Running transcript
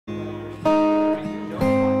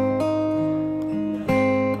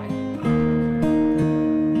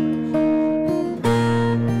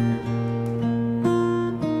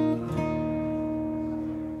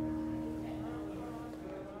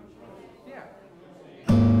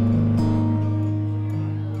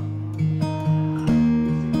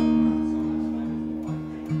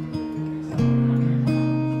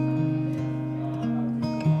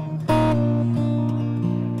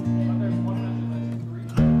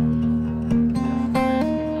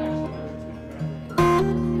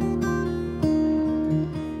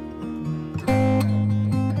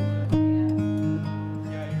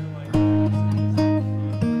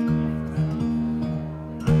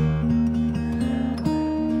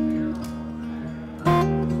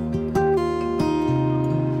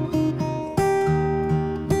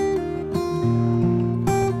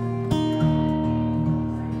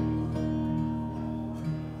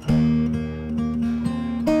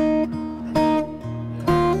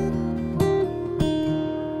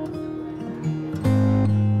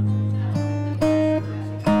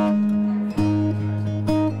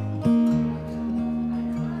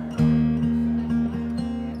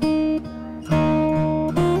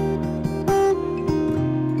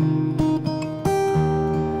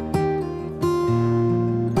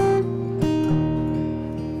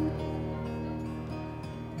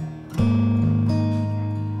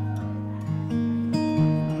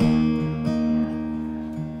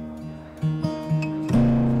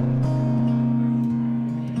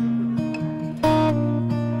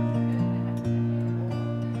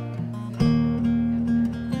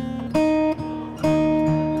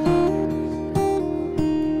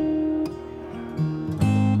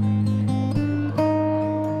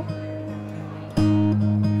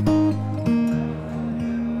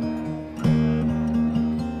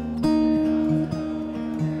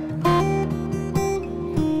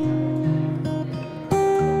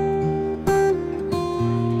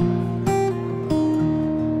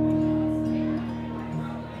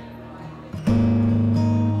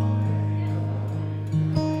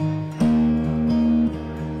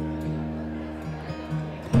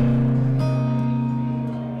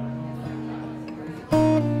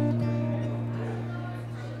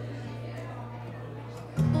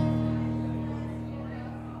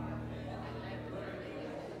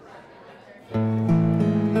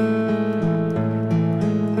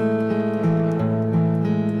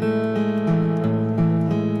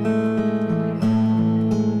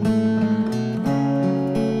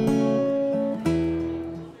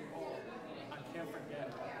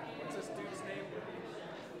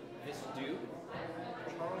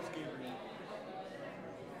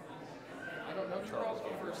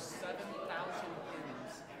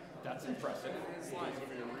That's impressive. Some of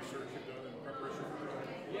your research you've done in preparation for that?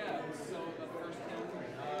 Yeah, so the first hymn,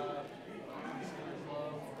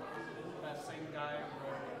 Love, that same guy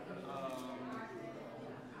wrote,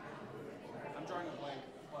 I'm drawing a blank,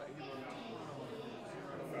 but he wrote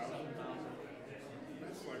over 7,000.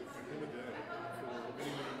 That's like a hymn a day for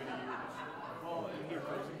many, many, many years. Well, and he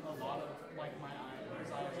wrote a lot of, like, my eyes on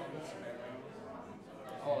the sparrow.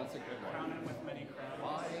 Oh, that's a good one. Crowned with many crowns.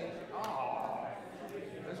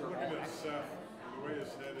 Looking at Seth, the way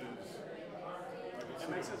his head is, It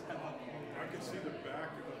makes his head look I can see the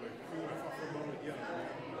back of the queen. I thought for a moment, yeah.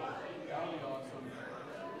 that would be awesome.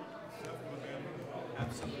 Seth would have been.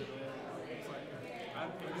 Absolutely. It's like, I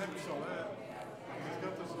never saw that. He's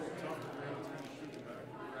got this little tuft around his kind of shooting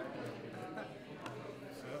back.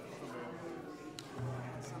 Seth would have been.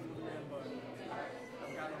 some of the man, but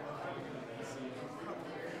I've got to look at it and see.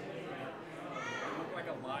 I look like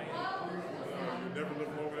a lion. You never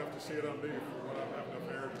lived long enough to see it on me for what I have enough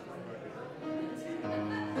hair to bring back here.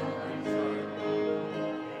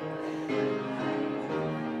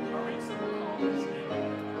 Are we still calling this game?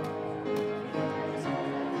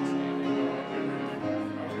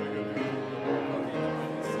 I was going to go do it.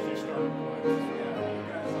 You started playing. Yeah, you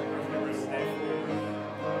guys like are really staying.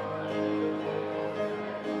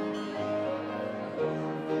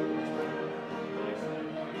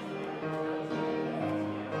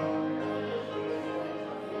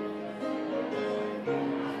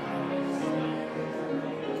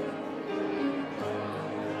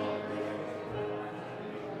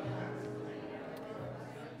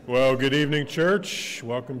 Well, good evening, church.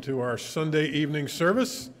 Welcome to our Sunday evening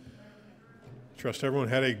service. Trust everyone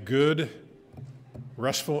had a good,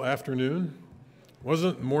 restful afternoon.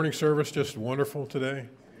 Wasn't morning service just wonderful today?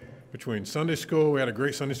 Between Sunday school, we had a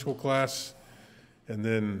great Sunday school class, and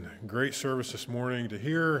then great service this morning to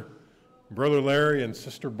hear Brother Larry and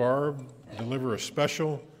Sister Barb deliver a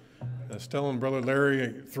special that's telling Brother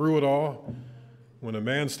Larry through it all. When a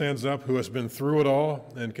man stands up who has been through it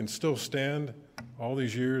all and can still stand all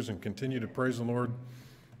these years and continue to praise the Lord,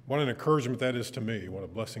 what an encouragement that is to me, what a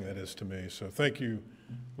blessing that is to me. So thank you,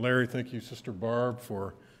 Larry, thank you, Sister Barb,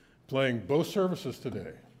 for playing both services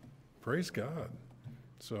today. Praise God.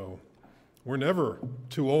 So we're never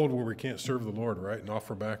too old where we can't serve the Lord, right, and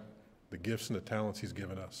offer back the gifts and the talents he's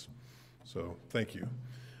given us. So thank you.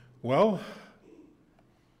 Well,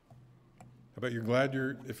 I bet you're glad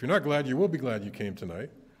if you're not glad, you will be glad you came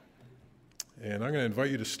tonight. And I'm going to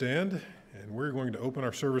invite you to stand, and we're going to open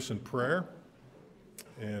our service in prayer.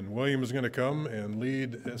 And William is going to come and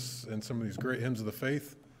lead us in some of these great hymns of the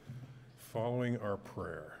faith following our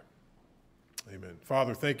prayer. Amen.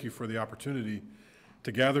 Father, thank you for the opportunity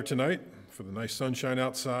to gather tonight, for the nice sunshine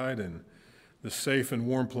outside and the safe and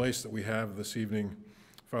warm place that we have this evening.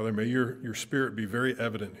 Father, may your spirit be very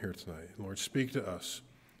evident here tonight. Lord, speak to us.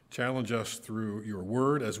 Challenge us through your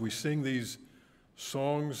word as we sing these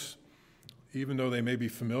songs, even though they may be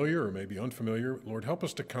familiar or may be unfamiliar. Lord, help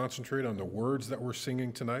us to concentrate on the words that we're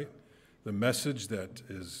singing tonight, the message that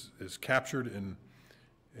is captured in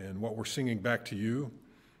what we're singing back to you,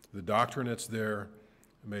 the doctrine that's there.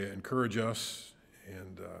 May it encourage us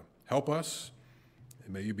and help us,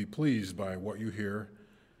 and may you be pleased by what you hear.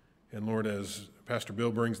 And Lord, as Pastor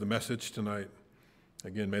Bill brings the message tonight,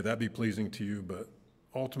 again, may that be pleasing to you, but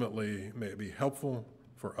ultimately, may it be helpful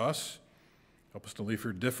for us. Help us to leave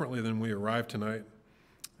here differently than we arrived tonight.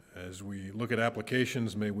 As we look at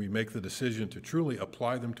applications, may we make the decision to truly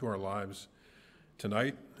apply them to our lives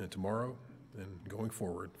tonight and tomorrow and going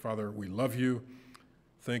forward. Father, we love you.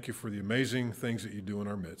 Thank you for the amazing things that you do in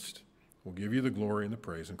our midst. We'll give you the glory and the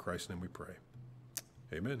praise. In Christ's name we pray.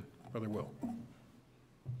 Amen. Brother Will.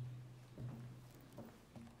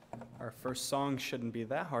 Our first song shouldn't be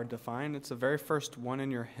that hard to find. It's the very first one in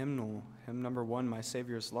your hymnal, hymn number 1, My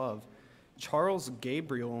Savior's Love. Charles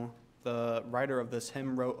Gabriel, the writer of this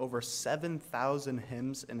hymn, wrote over 7,000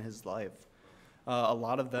 hymns in his life. A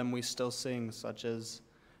lot of them we still sing, such as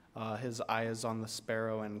His Eye is on the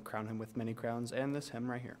Sparrow and Crown Him with Many Crowns, and this hymn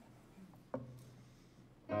right here.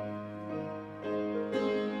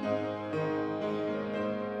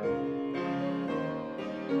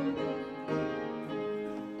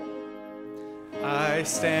 I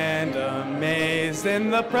stand amazed in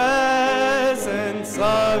the presence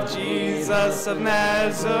of Jesus of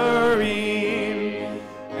Nazarene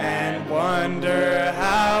and wonder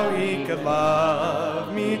how he could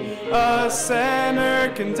love me, a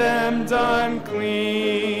sinner condemned unclean.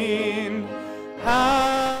 How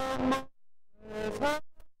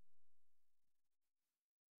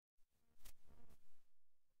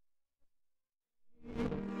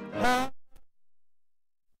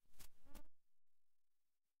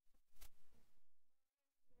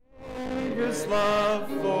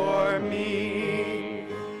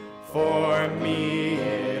For me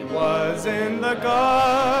it was in the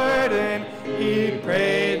garden, he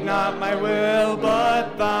prayed not my will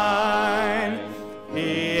but thine.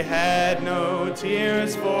 He had no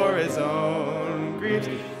tears for his own griefs,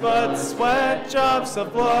 but sweat drops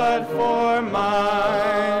of blood for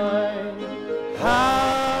mine.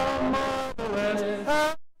 How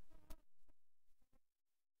marvelous,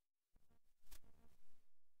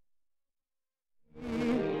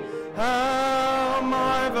 how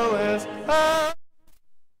marvelous, how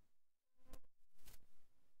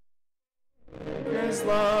his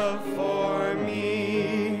love for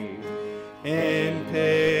me. In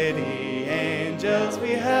pity, angels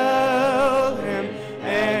beheld him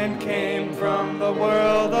and came from the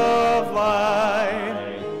world of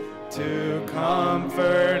light to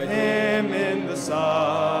comfort him in the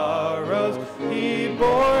sorrows he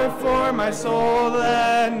bore for my soul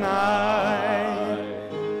that night.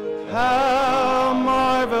 How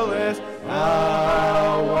marvelous,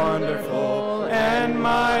 how wonderful, and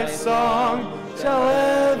my song shall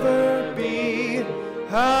ever be.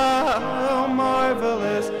 How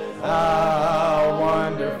marvelous, how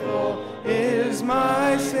wonderful is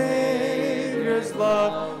my Savior's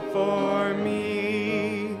love for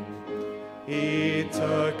me. He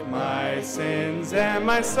took my sins and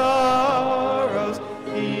my sorrows,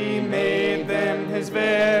 he made them his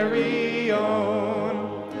very own.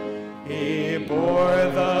 He bore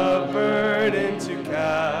the burden to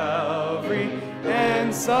Calvary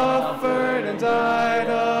and suffered and died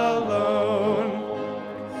alone.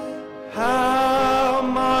 How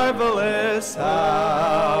marvelous,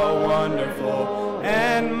 how wonderful,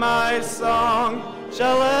 and my song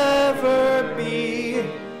shall ever be.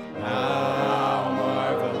 How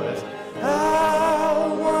marvelous,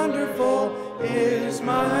 how wonderful is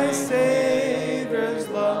my Savior's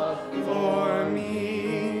love for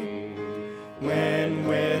me. When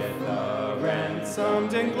with the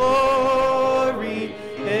ransomed in glory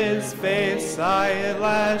his face I at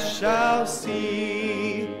last shall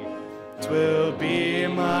see, 'twill be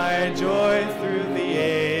my joy through the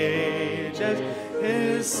ages,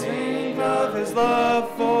 his sing of his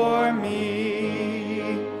love for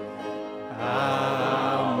me.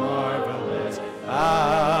 How marvelous,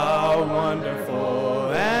 how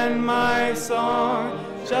wonderful, and my song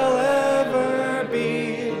shall ever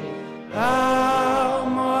be. How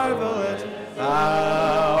marvelous,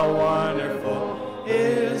 how wonderful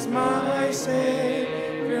is my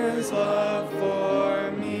Savior's love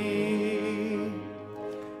for me.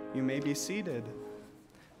 You may be seated.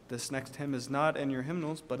 This next hymn is not in your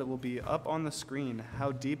hymnals, but it will be up on the screen.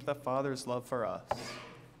 How Deep the Father's Love for Us.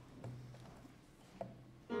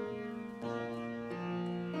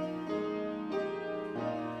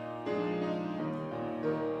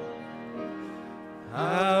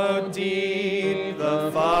 How deep the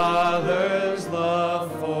Father's love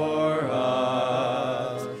for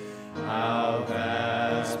us, how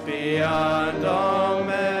vast beyond all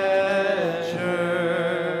measure,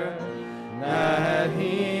 that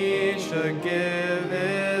he should give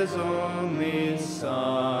his only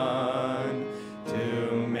Son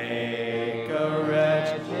to make a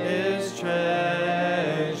wretch his treasure.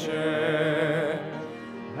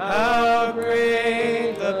 How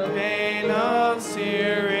great the pain of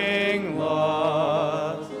searing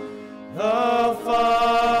loss, the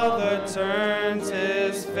Father turns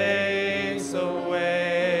his face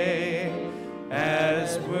away,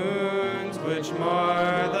 as wounds which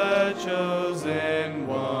mar the chosen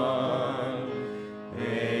one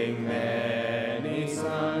bring many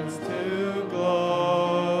sons to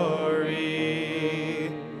glory.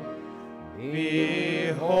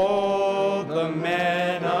 Behold the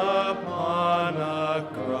man upon a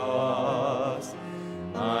cross,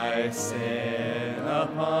 my sin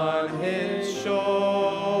upon his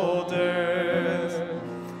shoulders.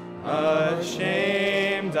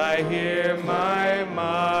 Ashamed I hear my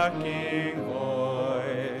mocking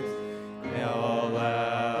voice yell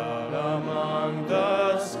out among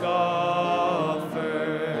the scoffers.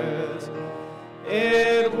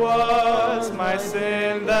 It was my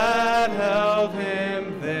sin that held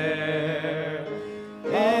him there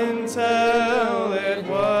until it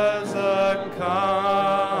was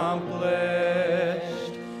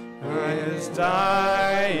accomplished. His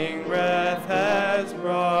dying breath has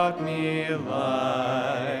brought me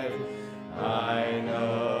life. I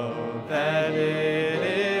know that it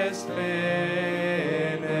is finished.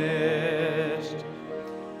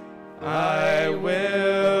 I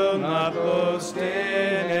will not boast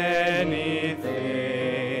in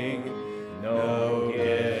anything, no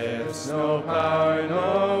gifts, no power,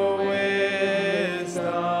 no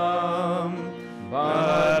wisdom,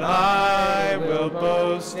 but I will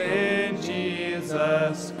boast in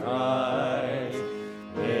Jesus Christ,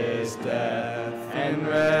 his death and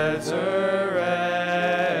resurrection.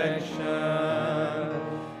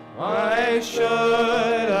 Why should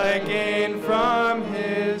I gain from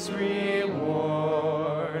his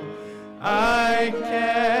reward? I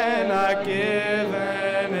cannot give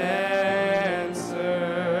an answer,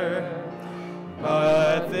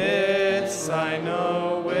 but this I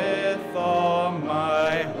know with all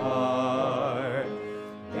my heart,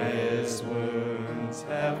 his wounds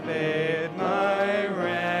have paid my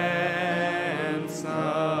ransom.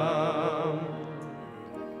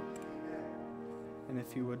 And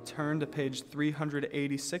if you would turn to page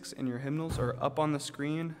 386 in your hymnals or up on the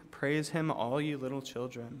screen, praise him, all you little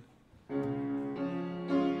children.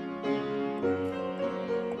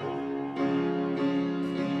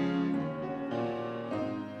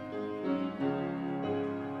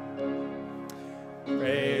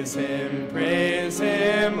 Praise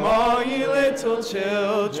him, all ye little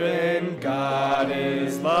children. God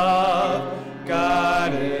is love,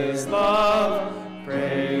 God is love.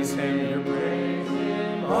 Praise him,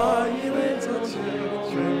 all ye little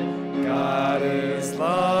children. God is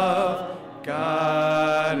love,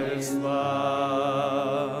 God is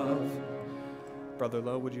love. Brother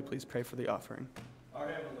Lowe, would you please pray for the offering? Our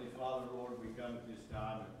Heavenly Father, Lord, we come at this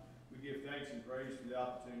time and we give thanks and praise for the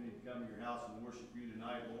opportunity to come to your house and worship you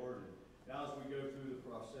tonight, Lord. And now as we go through the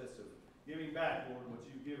process of giving back, Lord, what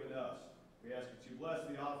you've given us, we ask that you bless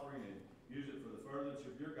the offering and use it for the furtherance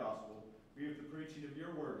of your gospel. Be with the preaching of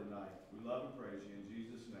your word tonight. We love and praise you in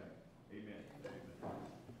Jesus' name. Amen.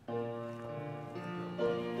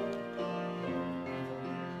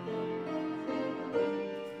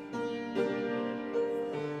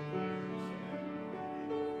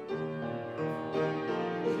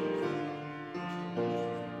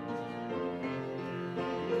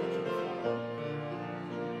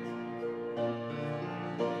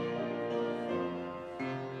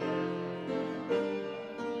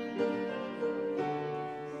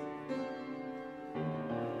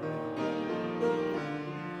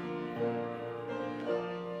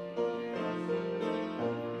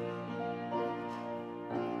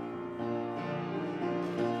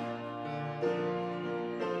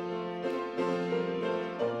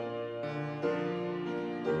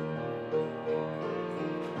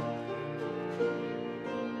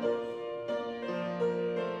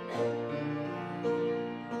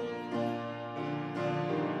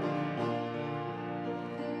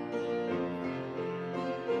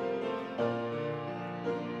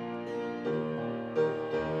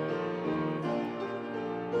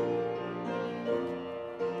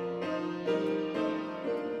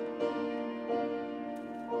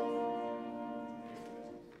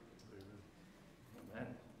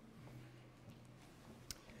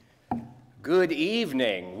 Good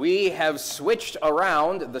evening. We have switched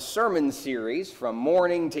around the sermon series from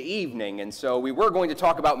morning to evening, and so we were going to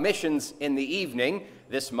talk about missions in the evening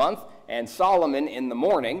this month and Solomon in the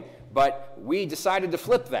morning, but we decided to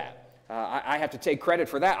flip that. I have to take credit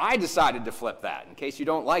for that. I decided to flip that. In case you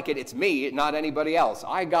don't like it, it's me, not anybody else.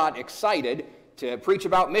 I got excited to preach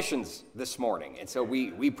about missions this morning, and so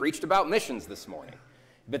we preached about missions this morning.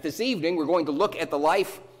 But this evening, we're going to look at the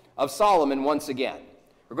life of Solomon once again.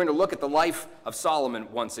 We're going to look at the life of Solomon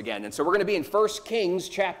once again. And so we're going to be in 1 Kings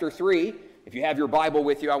chapter 3. If you have your Bible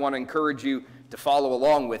with you, I want to encourage you to follow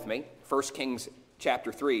along with me. 1 Kings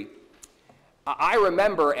chapter 3. I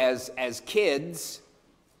remember as kids,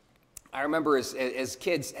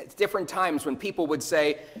 at different times when people would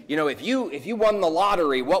say, you know, if you won the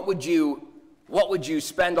lottery, what would you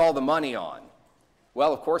spend all the money on?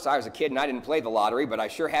 Well, of course, I was a kid and I didn't play the lottery, but I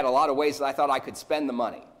sure had a lot of ways that I thought I could spend the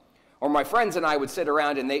money. Or my friends and I would sit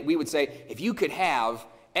around and we would say, if you could have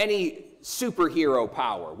any superhero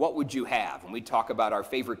power, what would you have? And we'd talk about our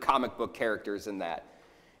favorite comic book characters and that.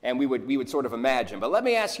 And we would sort of imagine. But let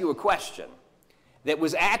me ask you a question that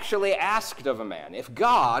was actually asked of a man. If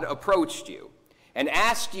God approached you and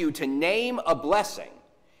asked you to name a blessing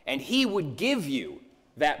and he would give you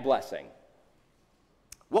that blessing,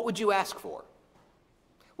 what would you ask for?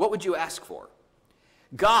 What would you ask for?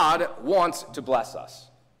 God wants to bless us.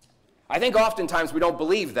 I think oftentimes we don't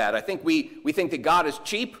believe that. I think we think that God is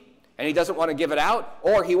cheap and he doesn't want to give it out,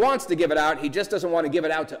 or he wants to give it out, he just doesn't want to give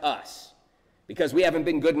it out to us because we haven't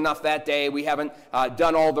been good enough that day, we haven't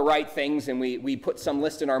done all the right things, and we put some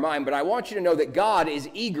list in our mind. But I want you to know that God is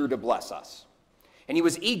eager to bless us, and he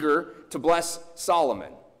was eager to bless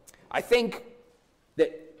Solomon. I think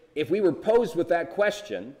that if we were posed with that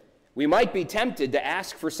question, we might be tempted to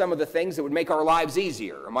ask for some of the things that would make our lives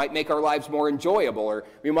easier, or might make our lives more enjoyable, or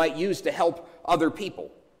we might use to help other people.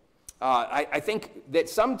 I think that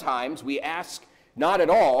sometimes we ask not at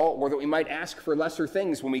all, or that we might ask for lesser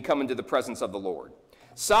things when we come into the presence of the Lord.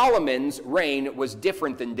 Solomon's reign was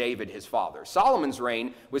different than David, his father. Solomon's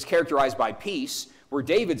reign was characterized by peace, where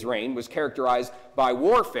David's reign was characterized by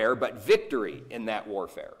warfare, but victory in that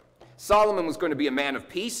warfare. Solomon was going to be a man of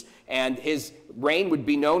peace, and his reign would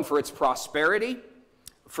be known for its prosperity,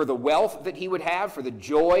 for the wealth that he would have, for the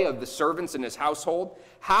joy of the servants in his household.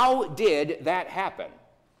 How did that happen?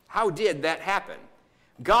 How did that happen?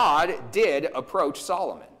 God did approach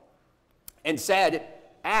Solomon and said,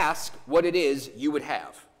 ask what it is you would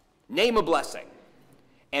have. Name a blessing.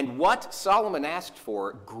 And what Solomon asked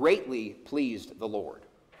for greatly pleased the Lord.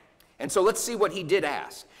 And so let's see what he did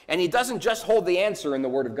ask. And he doesn't just hold the answer in the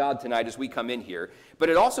Word of God tonight as we come in here, but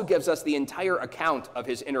it also gives us the entire account of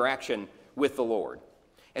his interaction with the Lord.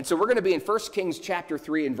 And so we're going to be in 1 Kings chapter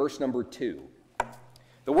 3 and verse number 2.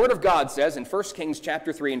 The Word of God says in 1 Kings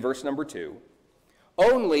chapter 3 and verse number 2,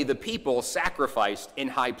 only the people sacrificed in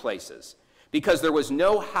high places, because there was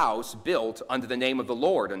no house built unto the name of the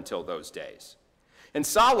Lord until those days. And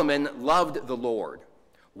Solomon loved the Lord,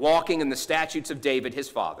 walking in the statutes of David his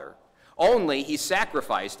father. Only he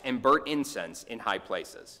sacrificed and burnt incense in high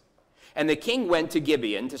places. And the king went to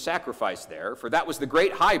Gibeon to sacrifice there, for that was the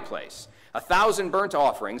great high place. 1,000 burnt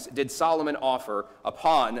offerings did Solomon offer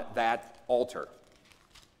upon that altar.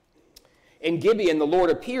 In Gibeon, the Lord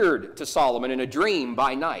appeared to Solomon in a dream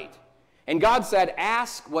by night. And God said,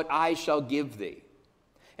 ask what I shall give thee.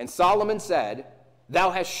 And Solomon said, thou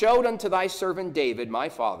hast showed unto thy servant David, my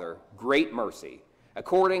father, great mercy,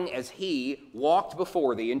 according as he walked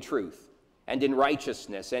before thee in truth, and in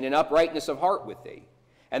righteousness, and in uprightness of heart with thee.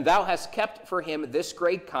 And thou hast kept for him this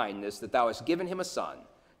great kindness, that thou hast given him a son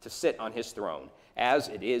to sit on his throne, as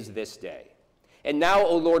it is this day. And now,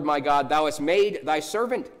 O Lord my God, thou hast made thy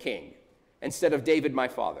servant king, instead of David my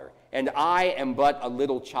father, and I am but a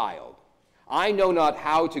little child. I know not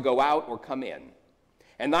how to go out or come in.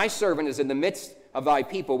 And thy servant is in the midst of thy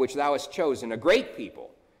people, which thou hast chosen, a great people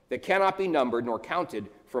that cannot be numbered nor counted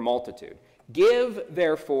for multitude. Give,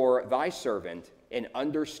 therefore, thy servant an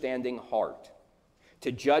understanding heart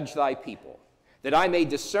to judge thy people, that I may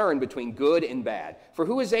discern between good and bad. For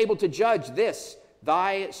who is able to judge this,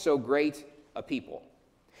 thy so great a people?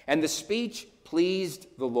 And the speech pleased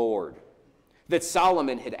the Lord, that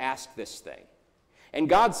Solomon had asked this thing. And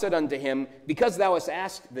God said unto him, because thou hast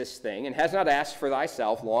asked this thing, and hast not asked for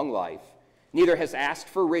thyself long life, neither hast asked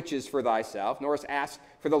for riches for thyself, nor hast asked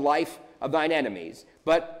for the life of thine enemies,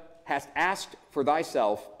 but hast asked for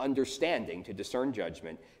thyself understanding to discern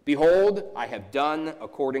judgment, behold, I have done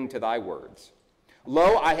according to thy words.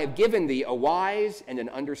 Lo, I have given thee a wise and an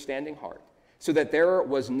understanding heart, so that there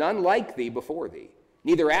was none like thee before thee,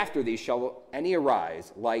 neither after thee shall any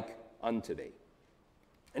arise like unto thee.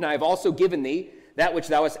 And I have also given thee that which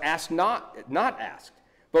thou hast not asked,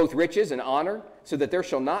 both riches and honor, so that there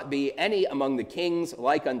shall not be any among the kings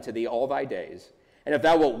like unto thee all thy days. And if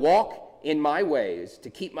thou wilt walk in my ways, to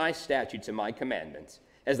keep my statutes and my commandments,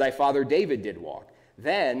 as thy father David did walk,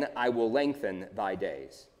 then I will lengthen thy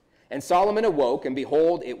days. And Solomon awoke, and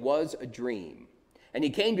behold, it was a dream. And he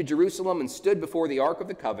came to Jerusalem and stood before the ark of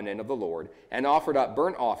the covenant of the Lord, and offered up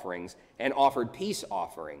burnt offerings, and offered peace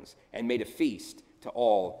offerings, and made a feast to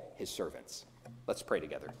all his servants. Let's pray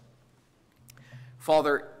together.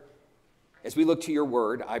 Father, as we look to your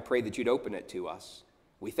word, I pray that you'd open it to us.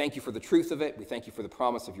 We thank you for the truth of it. We thank you for the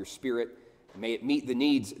promise of your Spirit. May it meet the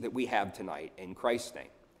needs that we have tonight. In Christ's name,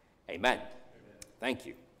 amen. Thank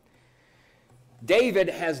you. David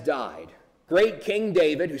has died. Great King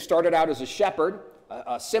David, who started out as a shepherd,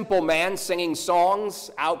 a simple man singing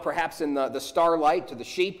songs out perhaps in the starlight to the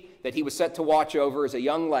sheep that he was set to watch over as a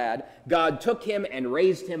young lad. God took him and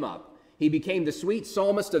raised him up. He became the sweet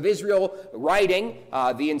psalmist of Israel, writing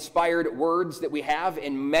the inspired words that we have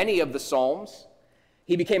in many of the Psalms.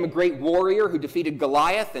 He became a great warrior who defeated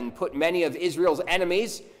Goliath and put many of Israel's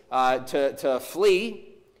enemies to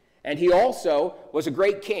flee. And he also was a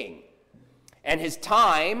great king. And his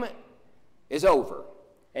time is over.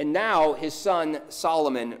 And now his son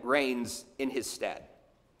Solomon reigns in his stead.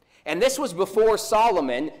 And this was before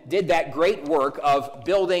Solomon did that great work of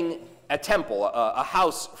building a temple, a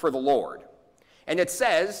house for the Lord. And it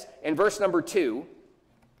says in verse number 2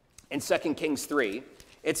 in 2 Kings 3,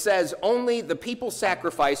 it says, only the people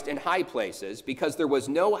sacrificed in high places, because there was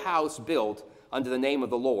no house built unto the name of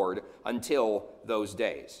the Lord until those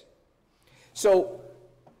days. So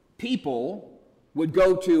people would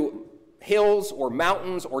go to hills or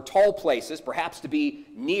mountains or tall places, perhaps to be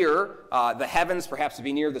near the heavens, perhaps to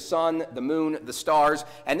be near the sun, the moon, the stars.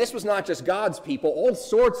 And this was not just God's people. All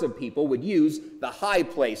sorts of people would use the high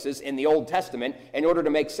places in the Old Testament in order to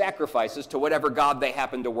make sacrifices to whatever god they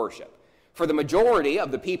happened to worship. For the majority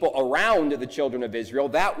of the people around the children of Israel,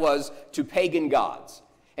 that was to pagan gods.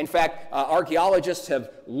 In fact, archaeologists have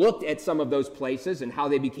looked at some of those places and how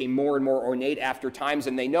they became more and more ornate after times,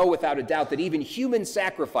 and they know without a doubt that even human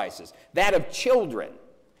sacrifices, that of children,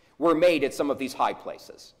 were made at some of these high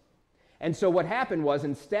places. And so what happened was,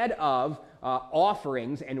 instead of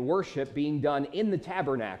offerings and worship being done in the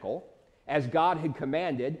tabernacle, as God had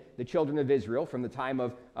commanded the children of Israel from the time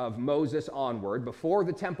of Moses onward, before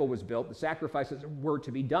the temple was built, the sacrifices were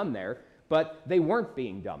to be done there, but they weren't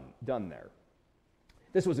being done there.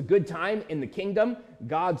 This was a good time in the kingdom.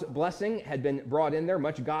 God's blessing had been brought in there,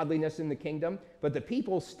 much godliness in the kingdom, but the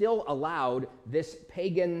people still allowed this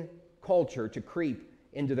pagan culture to creep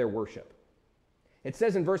into their worship. It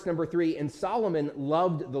says in verse number 3, "And Solomon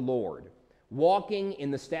loved the Lord, walking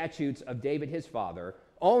in the statutes of David his father,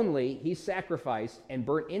 only he sacrificed and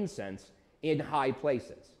burnt incense in high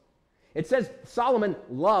places." It says Solomon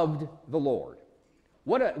loved the Lord.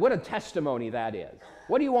 What a testimony that is.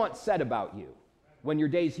 What do you want said about you when your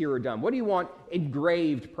days here are done? What do you want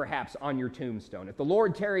engraved, perhaps, on your tombstone? If the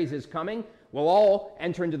Lord tarries his coming, we'll all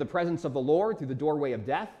enter into the presence of the Lord through the doorway of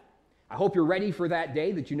death. I hope you're ready for that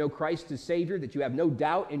day, that you know Christ is Savior, that you have no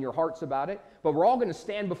doubt in your hearts about it. But we're all going to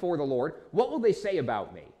stand before the Lord. What will they say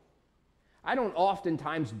about me? I don't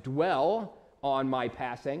oftentimes dwell on my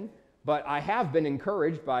passing, but I have been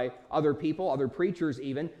encouraged by other people, other preachers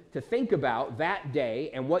even, to think about that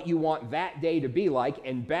day and what you want that day to be like,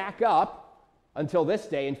 and back up until this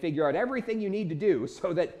day and figure out everything you need to do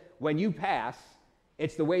so that when you pass,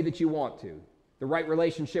 it's the way that you want to. The right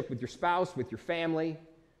relationship with your spouse, with your family,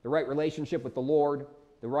 the right relationship with the Lord,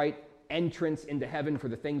 the right entrance into heaven for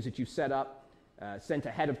the things that you set up, sent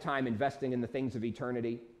ahead of time, investing in the things of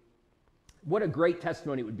eternity. What a great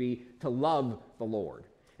testimony it would be to love the Lord.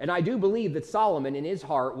 And I do believe that Solomon in his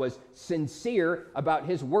heart was sincere about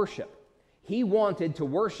his worship. He wanted to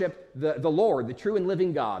worship the Lord, the true and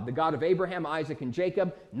living God, the God of Abraham, Isaac, and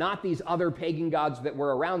Jacob, not these other pagan gods that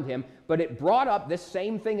were around him. But it brought up this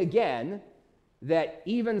same thing again, that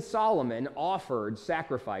even Solomon offered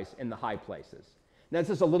sacrifice in the high places. Now, this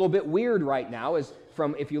is a little bit weird right now,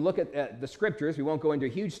 if you look at the scriptures, we won't go into a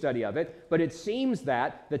huge study of it, but it seems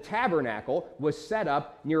that the tabernacle was set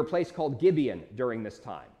up near a place called Gibeon during this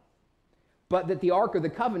time, but that the Ark of the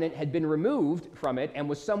Covenant had been removed from it and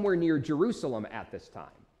was somewhere near Jerusalem at this time.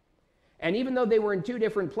 And even though they were in two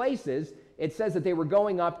different places, it says that they were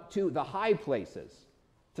going up to the high places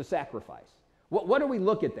to sacrifice. What do we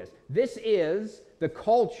look at this? This is the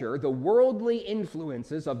culture, the worldly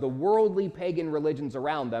influences of the worldly pagan religions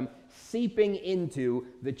around them seeping into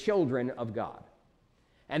the children of God.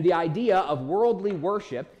 And the idea of worldly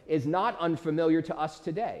worship is not unfamiliar to us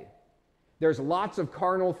today. There's lots of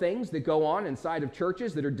carnal things that go on inside of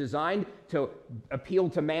churches that are designed to appeal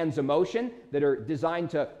to man's emotion, that are designed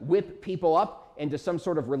to whip people up into some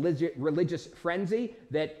sort of religious frenzy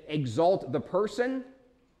that exalt the person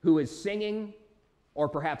who is singing or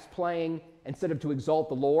perhaps playing instead of to exalt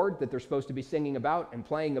the Lord that they're supposed to be singing about and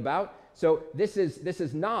playing about. So this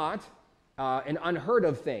is not an unheard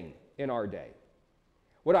of thing in our day.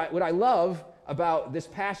 What I love about this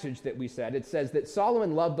passage that we said, it says that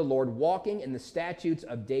Solomon loved the Lord, walking in the statutes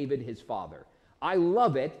of David his father. I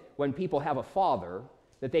love it when people have a father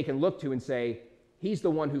that they can look to and say, he's the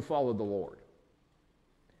one who followed the Lord.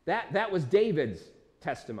 That was David's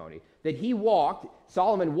testimony, that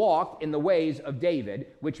Solomon walked in the ways of David,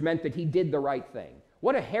 which meant that he did the right thing.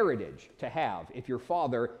 What a heritage to have if your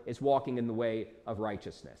father is walking in the way of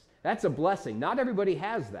righteousness. That's a blessing. Not everybody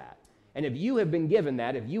has that. And if you have been given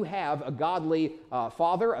that, if you have a godly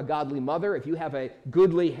father, a godly mother, if you have a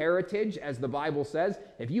goodly heritage, as the Bible says,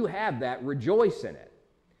 if you have that, rejoice in it.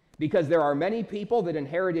 Because there are many people that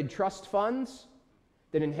inherited trust funds,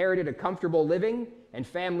 that inherited a comfortable living and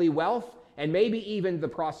family wealth, and maybe even the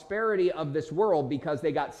prosperity of this world because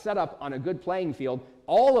they got set up on a good playing field.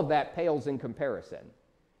 All of that pales in comparison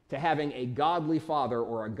to having a godly father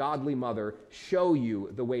or a godly mother show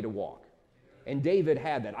you the way to walk. And David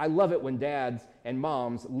had that. I love it when dads and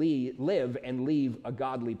moms live and leave a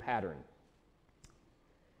godly pattern.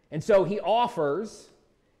 And so he offers,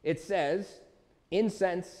 it says,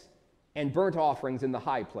 incense and burnt offerings in the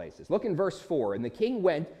high places. Look in verse 4. And the king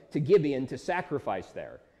went to Gibeon to sacrifice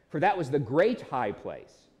there, for that was the great high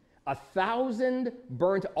place. 1,000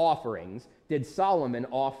 burnt offerings did Solomon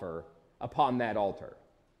offer upon that altar.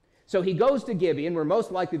 So he goes to Gibeon, where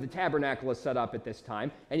most likely the tabernacle is set up at this time,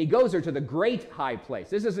 and he goes there to the great high place.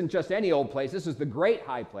 This isn't just any old place, this is the great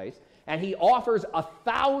high place, and he offers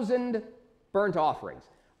 1,000 burnt offerings.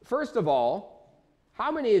 First of all, how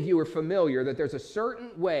many of you are familiar that there's a certain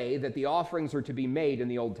way that the offerings are to be made in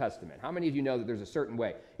the Old Testament? How many of you know that there's a certain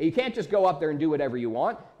way? You can't just go up there and do whatever you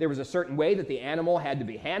want. There was a certain way that the animal had to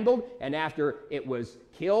be handled, and after it was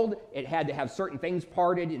killed, it had to have certain things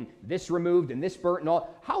parted, and this removed, and this burnt, and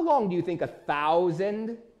all. How long do you think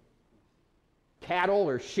 1,000 cattle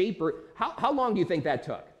or sheep, or how long do you think that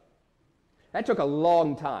took? That took a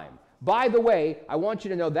long time. By the way, I want you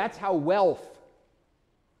to know that's how wealth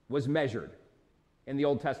was measured in the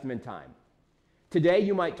Old Testament time. Today,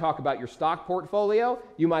 you might talk about your stock portfolio.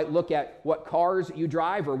 You might look at what cars you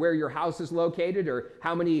drive or where your house is located or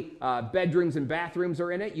how many bedrooms and bathrooms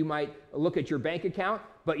are in it. You might look at your bank account.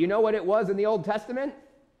 But you know what it was in the Old Testament?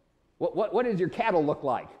 What did your cattle look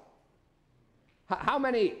like? How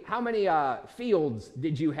many fields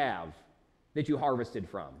did you have that you harvested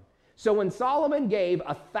from? So when Solomon gave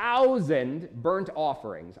 1,000 burnt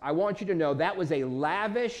offerings, I want you to know that was a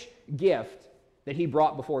lavish gift that he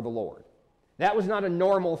brought before the Lord. That was not a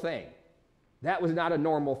normal thing. That was not a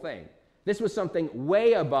normal thing. This was something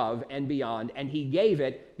way above and beyond, and he gave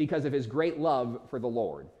it because of his great love for the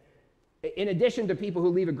Lord. In addition to people who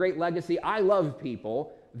leave a great legacy, I love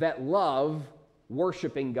people that love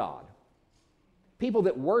worshiping God. People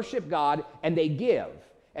that worship God and they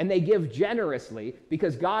give generously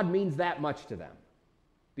because God means that much to them.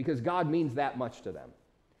 Because God means that much to them.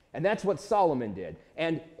 And that's what Solomon did.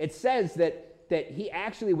 And it says that he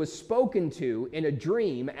actually was spoken to in a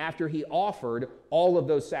dream after he offered all of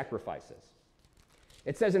those sacrifices.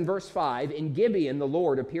 It says in verse 5, "In Gibeon the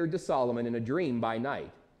Lord appeared to Solomon in a dream by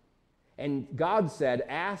night. And God said,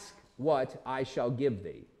 'Ask what I shall give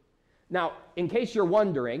thee.'" Now, in case you're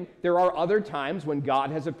wondering, there are other times when God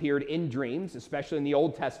has appeared in dreams, especially in the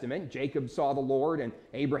Old Testament. Jacob saw the Lord and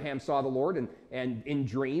Abraham saw the Lord and in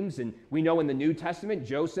dreams. And we know in the New Testament,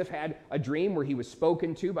 Joseph had a dream where he was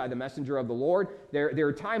spoken to by the messenger of the Lord. There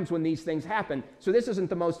are times when these things happen. So this isn't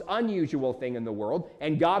the most unusual thing in the world.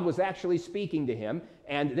 And God was actually speaking to him.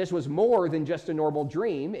 And this was more than just a normal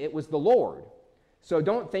dream. It was the Lord. So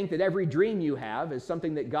don't think that every dream you have is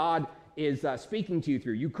something that God is speaking to you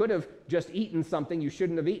through. You could have just eaten something you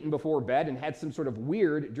shouldn't have eaten before bed and had some sort of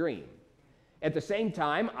weird dream. At the same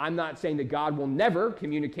time, I'm not saying that God will never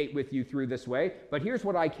communicate with you through this way, but here's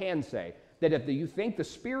what I can say, that if you think the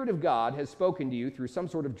Spirit of God has spoken to you through some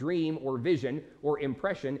sort of dream or vision or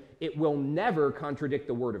impression, it will never contradict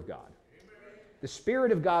the Word of God. The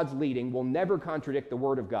Spirit of God's leading will never contradict the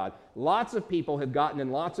Word of God. Lots of people have gotten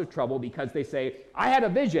in lots of trouble because they say, "I had a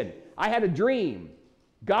vision, I had a dream.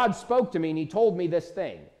 God spoke to me and he told me this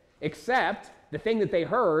thing," except the thing that they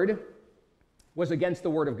heard was against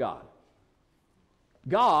the Word of God.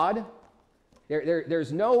 God,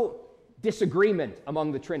 there's no disagreement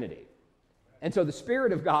among the Trinity. And so the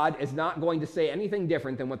Spirit of God is not going to say anything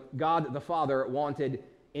different than what God the Father wanted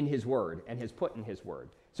in his Word and has put in his Word.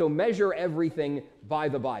 So measure everything by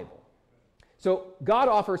the Bible. So God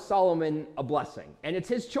offers Solomon a blessing, and it's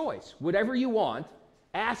his choice. Whatever you want,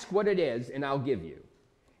 ask what it is, and I'll give you.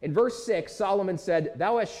 In verse 6, Solomon said,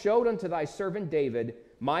 "Thou hast showed unto thy servant David,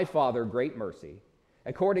 my father, great mercy,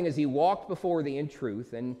 according as he walked before thee in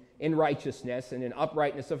truth and in righteousness and in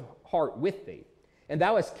uprightness of heart with thee. And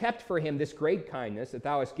thou hast kept for him this great kindness, that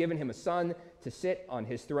thou hast given him a son to sit on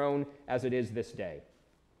his throne as it is this day."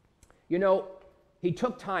 You know, he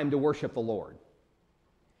took time to worship the Lord.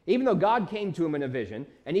 Even though God came to him in a vision,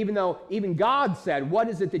 and even though even God said, "What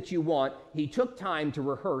is it that you want?" he took time to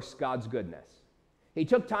rehearse God's goodness. He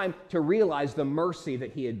took time to realize the mercy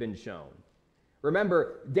that he had been shown.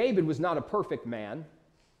 Remember, David was not a perfect man.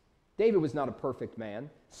 David was not a perfect man.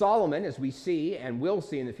 Solomon, as we see and will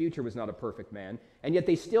see in the future, was not a perfect man. And yet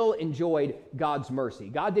they still enjoyed God's mercy.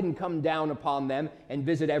 God didn't come down upon them and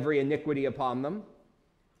visit every iniquity upon them.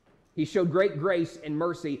 He showed great grace and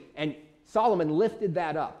mercy, and Solomon lifted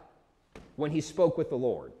that up when he spoke with the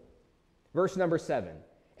Lord. Verse number 7,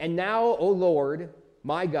 "And now, O Lord,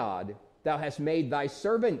 my God, thou hast made thy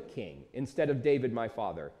servant king instead of David my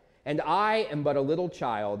father. And I am but a little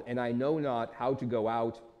child, and I know not how to go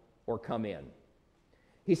out or come in."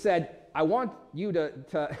 He said, I want you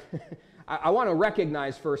to I want to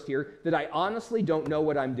recognize first here that I honestly don't know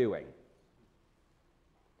what I'm doing.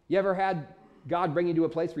 You ever had God bring you to a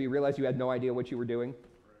place where you realize you had no idea what you were doing?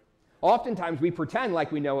 Oftentimes we pretend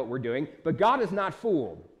like we know what we're doing, but God is not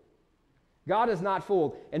fooled. God is not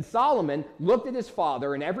fooled. And Solomon looked at his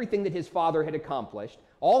father and everything that his father had accomplished,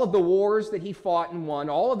 all of the wars that he fought and won,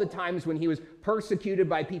 all of the times when he was persecuted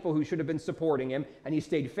by people who should have been supporting him, and he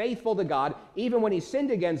stayed faithful to God. Even when he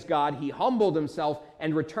sinned against God, he humbled himself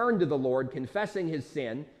and returned to the Lord, confessing his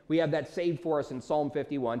sin. We have that saved for us in Psalm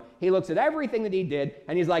 51. He looks at everything that he did,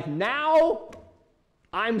 and he's like, now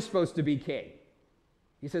I'm supposed to be king.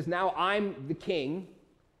 He says, now I'm the king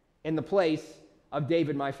in the place of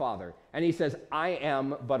David my father. And he says, I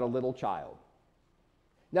am but a little child.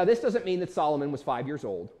 Now, this doesn't mean that Solomon was 5 years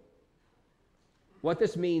old. What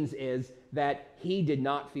this means is that he did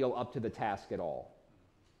not feel up to the task at all.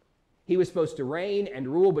 He was supposed to reign and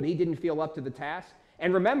rule, but he didn't feel up to the task.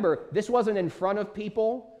 And remember, this wasn't in front of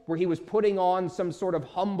people where he was putting on some sort of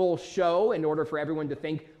humble show in order for everyone to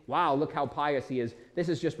think, wow, look how pious he is. This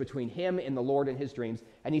is just between him and the Lord and his dreams.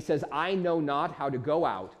 And he says, I know not how to go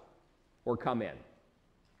out or come in.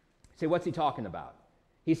 See, what's he talking about?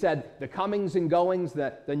 He said the comings and goings,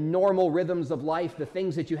 the normal rhythms of life, the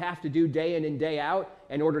things that you have to do day in and day out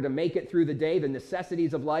in order to make it through the day, the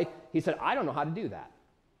necessities of life. He said, I don't know how to do that.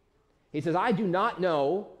 He says, I do not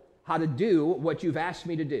know how to do what you've asked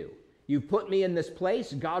me to do. You've put me in this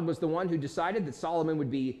place. God was the one who decided that Solomon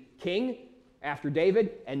would be king after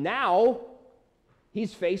David, and now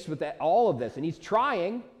he's faced with all of this, and he's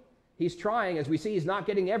trying. He's trying. As we see, he's not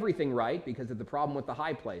getting everything right because of the problem with the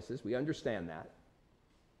high places. We understand that.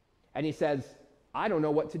 And he says, I don't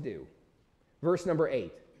know what to do. Verse number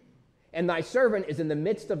 8. And thy servant is in the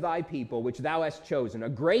midst of thy people, which thou hast chosen, a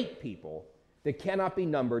great people that cannot be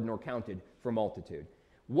numbered nor counted for multitude.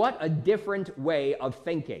 What a different way of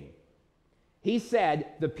thinking. He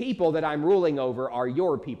said, the people that I'm ruling over are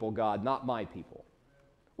your people, God, not my people.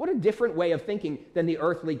 What a different way of thinking than the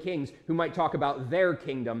earthly kings who might talk about their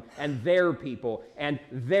kingdom and their people and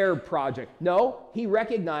their project. No, he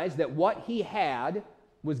recognized that what he had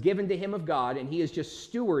was given to him of God, and he is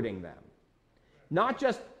just stewarding them. Not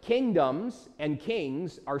just kingdoms and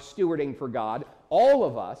kings are stewarding for God. All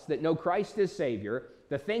of us that know Christ as Savior,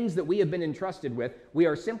 the things that we have been entrusted with, we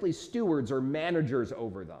are simply stewards or managers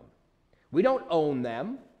over them. We don't own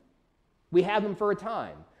them. We have them for a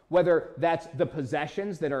time, whether that's the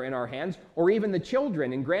possessions that are in our hands or even the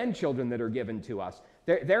children and grandchildren that are given to us.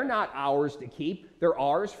 They're not ours to keep. They're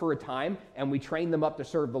ours for a time, and we train them up to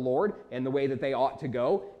serve the Lord in the way that they ought to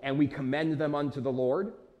go, and we commend them unto the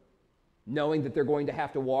Lord, knowing that they're going to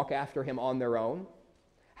have to walk after him on their own.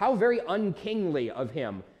 How very unkingly of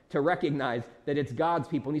him to recognize that it's God's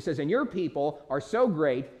people. And he says, and your people are so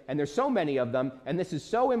great, and there's so many of them, and this is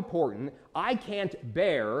so important, I can't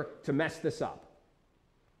bear to mess this up.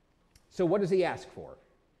 So what does he ask for?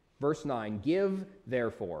 Verse 9, give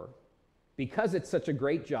therefore, because it's such a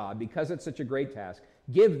great job, because it's such a great task,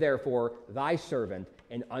 give therefore thy servant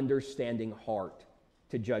an understanding heart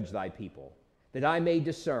to judge thy people, that I may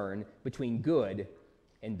discern between good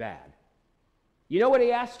and bad. You know what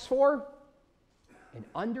he asks for? An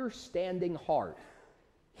understanding heart.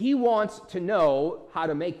 He wants to know how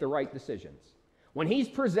to make the right decisions. When he's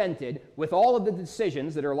presented with all of the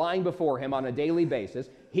decisions that are lying before him on a daily basis,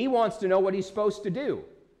 he wants to know what he's supposed to do.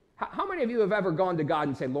 How many of you have ever gone to God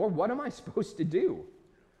and said, Lord, what am I supposed to do?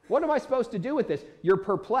 What am I supposed to do with this? You're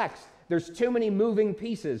perplexed. There's too many moving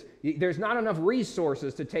pieces. There's not enough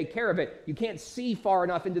resources to take care of it. You can't see far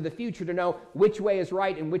enough into the future to know which way is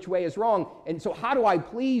right and which way is wrong. And so how do I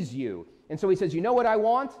please you? And so he says, you know what I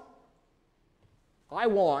want? I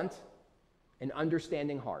want an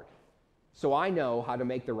understanding heart, so I know how to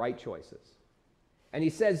make the right choices. And he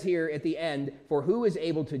says here at the end, for who is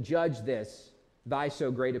able to judge this, thy so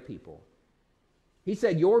great a people? He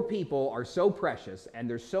said, your people are so precious, and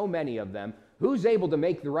there's so many of them. Who's able to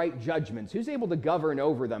make the right judgments? Who's able to govern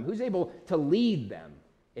over them? Who's able to lead them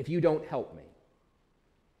if you don't help me?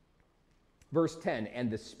 Verse 10, and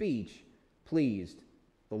the speech pleased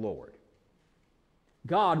the Lord.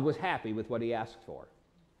 God was happy with what he asked for.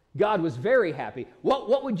 God was very happy.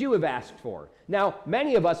 What would you have asked for? Now,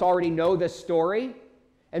 many of us already know this story,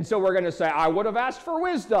 and so we're going to say, I would have asked for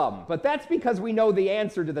wisdom, but that's because we know the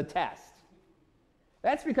answer to the test.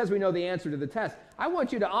 That's because we know the answer to the test. I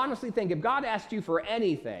want you to honestly think, if God asked you for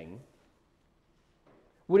anything,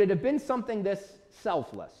 would it have been something this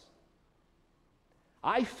selfless?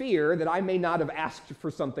 I fear that I may not have asked for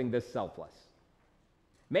something this selfless.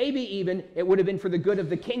 Maybe even it would have been for the good of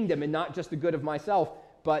the kingdom and not just the good of myself,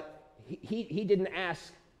 but he didn't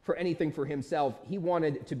ask for anything for himself. He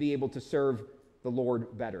wanted to be able to serve the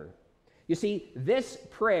Lord better. You see, this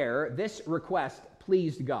prayer, this request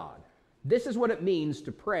pleased God. This is what it means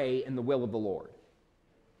to pray in the will of the Lord.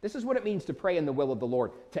 This is what it means to pray in the will of the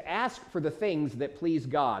Lord, to ask for the things that please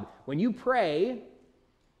God. When you pray,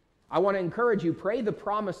 I want to encourage you, pray the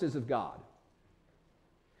promises of God.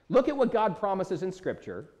 Look at what God promises in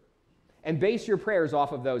Scripture and base your prayers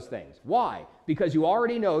off of those things. Why? Because you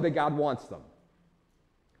already know that God wants them.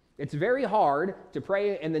 It's very hard to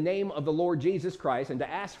pray in the name of the Lord Jesus Christ and to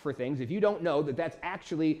ask for things if you don't know that that's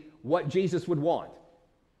actually what Jesus would want.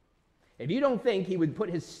 If you don't think he would put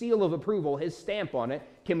his seal of approval, his stamp on it,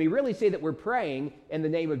 can we really say that we're praying in the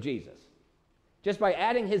name of Jesus? Just by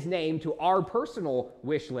adding his name to our personal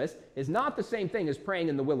wish list is not the same thing as praying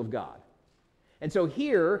in the will of God. And so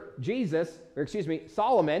here,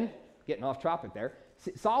 Solomon, getting off topic there,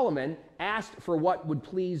 Solomon asked for what would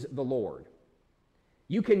please the Lord.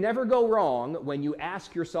 You can never go wrong when you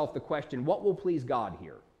ask yourself the question, what will please God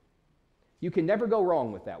here? You can never go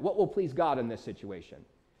wrong with that. What will please God in this situation?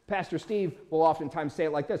 Pastor Steve will oftentimes say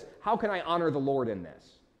it like this: how can I honor the Lord in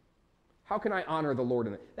this? How can I honor the Lord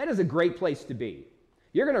in this? That is a great place to be.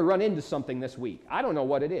 You're going to run into something this week. I don't know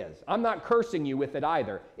what it is. I'm not cursing you with it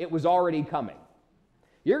either. It was already coming.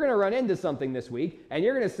 You're going to run into something this week, and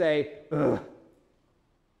you're going to say, ugh,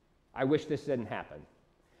 I wish this didn't happen.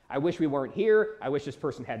 I wish we weren't here. I wish this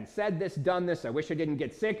person hadn't said this, done this. I wish I didn't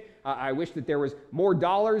get sick. I wish that there was more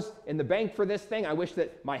dollars in the bank for this thing. I wish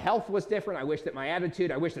that my health was different. I wish that my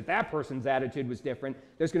attitude, I wish that that person's attitude was different.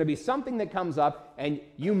 There's going to be something that comes up, and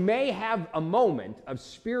you may have a moment of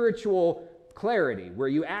spiritual clarity where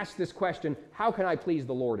you ask this question, how can I please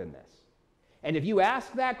the Lord in this? And if you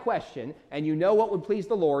ask that question and you know what would please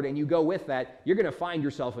the Lord and you go with that, you're going to find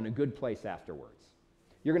yourself in a good place afterwards.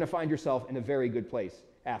 You're going to find yourself in a very good place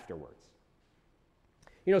afterwards.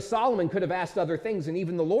 You know, Solomon could have asked other things, and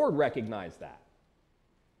even the Lord recognized that.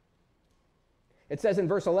 It says in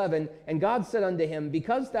verse 11, and God said unto him,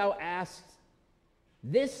 because thou asked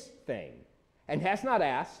this thing, and hast not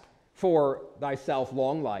asked for thyself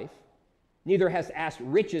long life, neither hast asked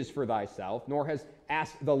riches for thyself, nor hast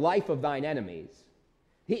asked the life of thine enemies.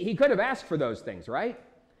 He could have asked for those things, right?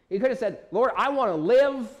 He could have said, Lord, I want to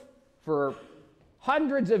live for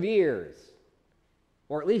hundreds of years,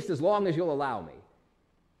 or at least as long as you'll allow me.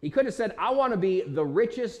 He could have said, I want to be the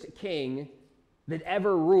richest king that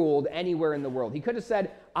ever ruled anywhere in the world. He could have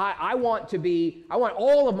said, I want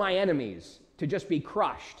all of my enemies to just be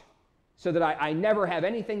crushed so that I never have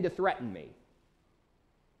anything to threaten me.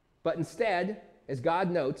 But instead, as God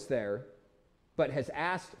notes there, but has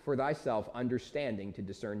asked for thyself understanding to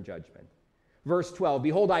discern judgment. Verse 12,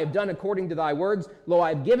 behold, I have done according to thy words. Lo, I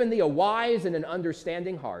have given thee a wise and an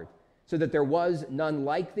understanding heart, so that there was none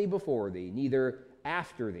like thee before thee, neither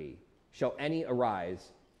after thee shall any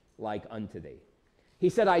arise like unto thee. He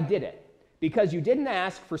said, I did it because you didn't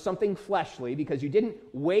ask for something fleshly, because you didn't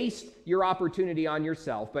waste your opportunity on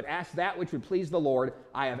yourself, but asked that which would please the Lord.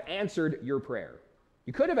 I have answered your prayer.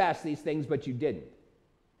 You could have asked these things, but you didn't.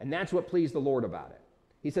 And that's what pleased the Lord about it.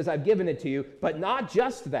 He says, I've given it to you, but not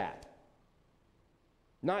just that.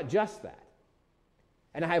 Not just that.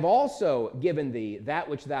 And I have also given thee that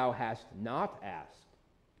which thou hast not asked,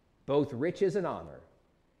 both riches and honor,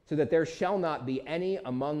 so that there shall not be any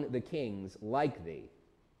among the kings like thee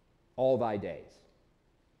all thy days.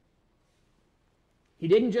 He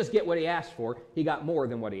didn't just get what he asked for, he got more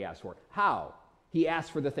than what he asked for. How? He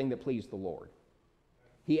asked for the thing that pleased the Lord.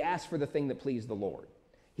 He asked for the thing that pleased the Lord.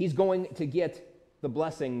 He's going to get the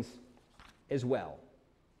blessings as well.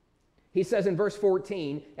 He says in verse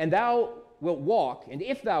 14, and thou wilt walk, and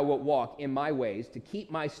if thou wilt walk in my ways to keep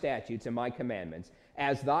my statutes and my commandments,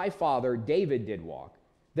 as thy father David did walk,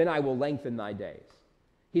 then I will lengthen thy days.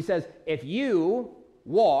 He says, if you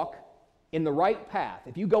walk in the right path,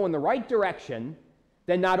 if you go in the right direction,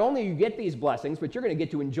 then not only you get these blessings, but you're going to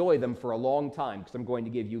get to enjoy them for a long time, because I'm going to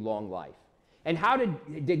give you long life. And how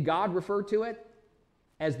did God refer to it?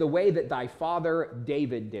 As the way that thy father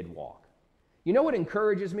David did walk. You know what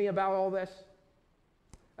encourages me about all this?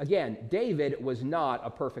 Again, David was not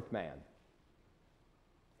a perfect man.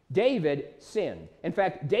 David sinned. In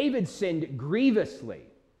fact, David sinned grievously,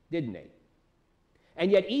 didn't he?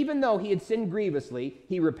 And yet, even though he had sinned grievously,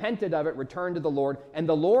 he repented of it, returned to the Lord, and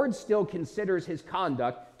the Lord still considers his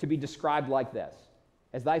conduct to be described like this,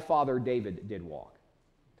 as thy father David did walk.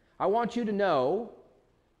 I want you to know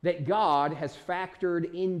that God has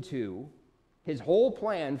factored into his whole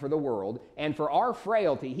plan for the world, and for our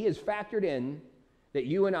frailty, he has factored in that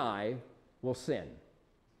you and I will sin.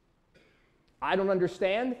 I don't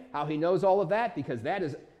understand how he knows all of that, because that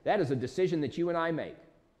is a decision that you and I make.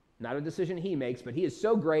 Not a decision he makes, but he is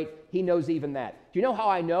so great, he knows even that. Do you know how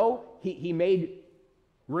I know he made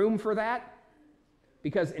room for that?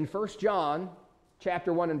 Because in 1 John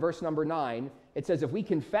chapter 1 and verse number 9, it says, if we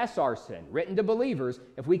confess our sin, written to believers,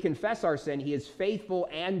 if we confess our sin, he is faithful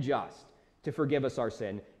and just to forgive us our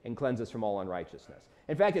sin and cleanse us from all unrighteousness.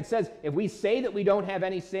 In fact, it says, if we say that we don't have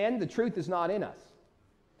any sin, the truth is not in us.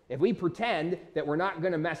 If we pretend that we're not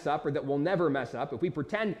going to mess up or that we'll never mess up, if we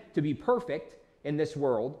pretend to be perfect in this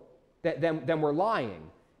world, then we're lying.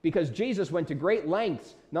 Because Jesus went to great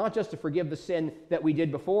lengths, not just to forgive the sin that we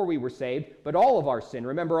did before we were saved, but all of our sin.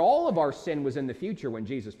 Remember, all of our sin was in the future when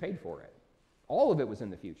Jesus paid for it. All of it was in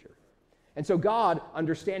the future. And so God,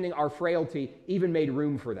 understanding our frailty, even made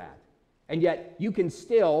room for that. And yet, you can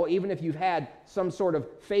still, even if you've had some sort of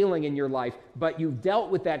failing in your life, but you've dealt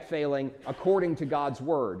with that failing according to God's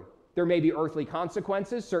word. There may be earthly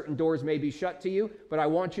consequences, certain doors may be shut to you, but I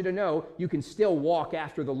want you to know you can still walk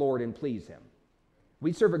after the Lord and please him.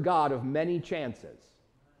 We serve a God of many chances.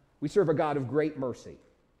 We serve a God of great mercy.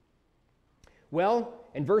 Well,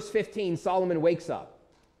 in verse 15, Solomon wakes up.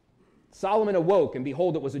 Solomon awoke, and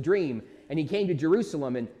behold, it was a dream. And he came to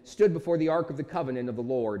Jerusalem and stood before the ark of the covenant of the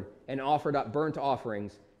Lord and offered up burnt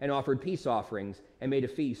offerings and offered peace offerings and made a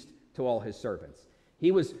feast to all his servants.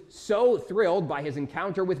 He was so thrilled by his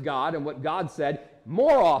encounter with God and what God said,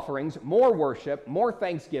 more offerings, more worship, more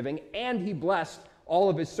thanksgiving, and he blessed all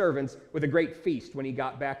of his servants with a great feast when he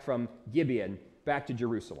got back from Gibeon, back to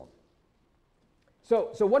Jerusalem.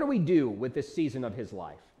 So what do we do with this season of his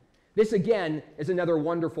life? This, again, is another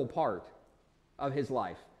wonderful part of his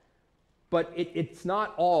life. But it's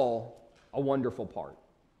not all a wonderful part.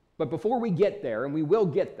 But before we get there, and we will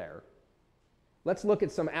get there, let's look at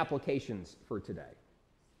some applications for today.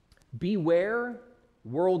 Beware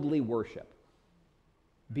worldly worship.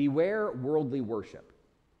 Beware worldly worship.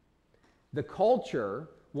 The culture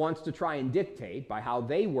wants to try and dictate by how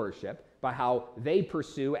they worship, by how they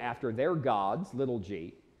pursue after their gods, little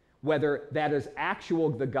g, whether that is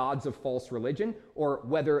the gods of false religion, or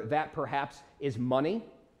whether that perhaps is money,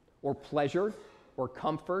 or pleasure, or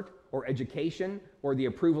comfort, or education, or the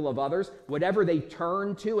approval of others. Whatever they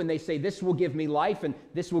turn to and they say, this will give me life, and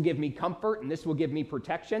this will give me comfort, and this will give me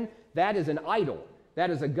protection, that is an idol.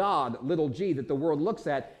 That is a god, little g, that the world looks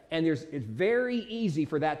at, and it's very easy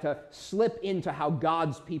for that to slip into how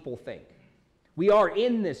God's people think. We are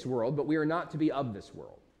in this world, but we are not to be of this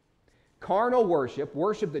world. Carnal worship,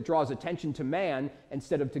 worship that draws attention to man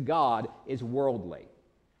instead of to God, is worldly.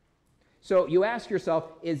 So you ask yourself,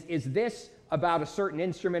 is this about a certain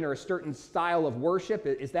instrument or a certain style of worship?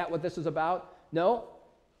 Is that what this is about? No.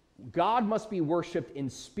 God must be worshiped in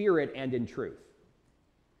spirit and in truth.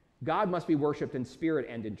 God must be worshiped in spirit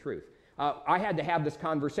and in truth. I had to have this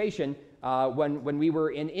conversation when we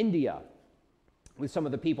were in India with some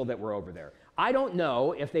of the people that were over there. I don't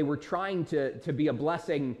know if they were trying to be a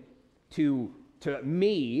blessing to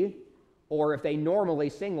me, or if they normally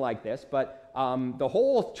sing like this, but the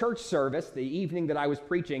whole church service, the evening that I was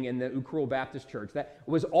preaching in the Ukrul Baptist Church, that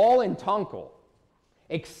was all in Tongkol,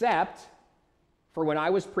 except for when I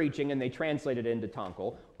was preaching and they translated it into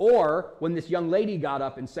Tongkol, or when this young lady got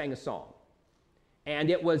up and sang a song. And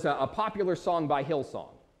it was a popular song by Hillsong,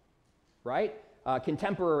 right? A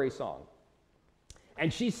contemporary song.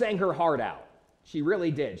 And she sang her heart out. She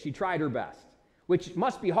really did. She tried her best, which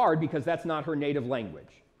must be hard because that's not her native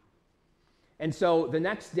language. And so the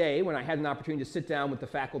next day, when I had an opportunity to sit down with the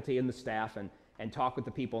faculty and the staff and talk with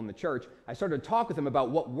the people in the church, I started to talk with them about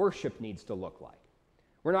what worship needs to look like.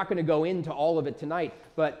 We're not going to go into all of it tonight,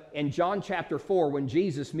 but in John chapter 4, when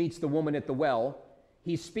Jesus meets the woman at the well,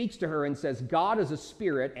 he speaks to her and says, God is a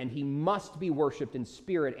spirit, and he must be worshiped in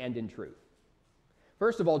spirit and in truth.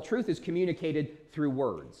 First of all, truth is communicated through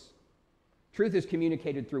words. Truth is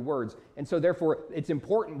communicated through words, and so therefore it's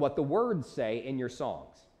important what the words say in your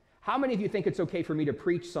songs. How many of you think it's okay for me to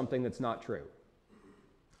preach something that's not true?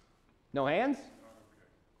 No hands?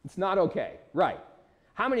 It's not okay, right.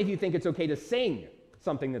 How many of you think it's okay to sing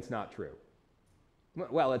something that's not true?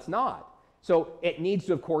 Well, it's not. So it needs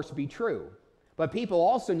to, of course, be true. But people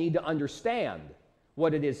also need to understand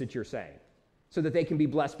what it is that you're saying so that they can be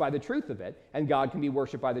blessed by the truth of it and God can be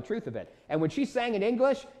worshiped by the truth of it. And when she sang in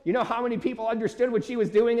English, you know how many people understood what she was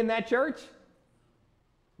doing in that church?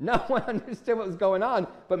 No one understood what was going on,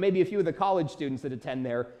 but maybe a few of the college students that attend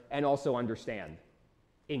there and also understand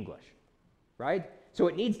English, right? So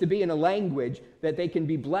it needs to be in a language that they can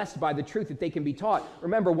be blessed by the truth, that they can be taught.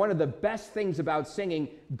 Remember, one of the best things about singing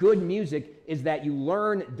good music is that you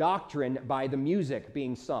learn doctrine by the music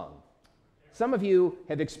being sung. Some of you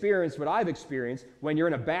have experienced what I've experienced when you're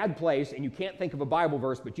in a bad place and you can't think of a Bible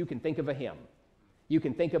verse, but you can think of a hymn. You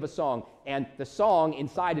can think of a song, and the song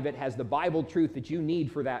inside of it has the Bible truth that you need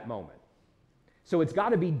for that moment. So it's got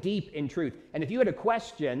to be deep in truth. And if you had a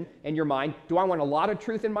question in your mind, do I want a lot of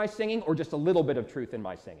truth in my singing or just a little bit of truth in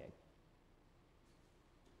my singing?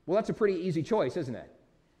 Well, that's a pretty easy choice, isn't it?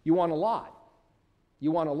 You want a lot.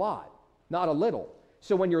 You want a lot, not a little.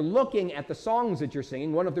 So when you're looking at the songs that you're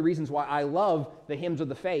singing, one of the reasons why I love the hymns of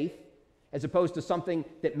the faith, as opposed to something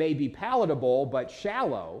that may be palatable but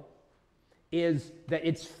shallow, is that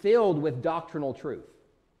it's filled with doctrinal truth.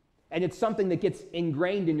 And it's something that gets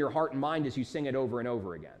ingrained in your heart and mind as you sing it over and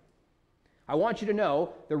over again. I want you to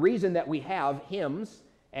know the reason that we have hymns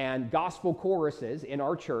and gospel choruses in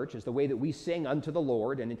our church, is the way that we sing unto the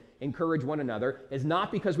Lord and encourage one another, is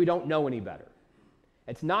not because we don't know any better.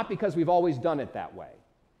 It's not because we've always done it that way.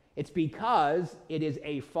 It's because it is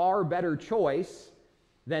a far better choice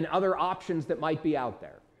than other options that might be out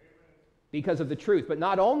there. Because of the truth. But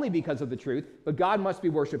not only because of the truth, but God must be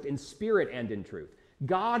worshiped in spirit and in truth.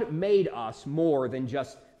 God made us more than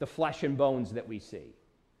just the flesh and bones that we see.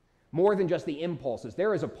 More than just the impulses.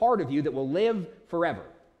 There is a part of you that will live forever.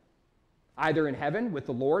 Either in heaven with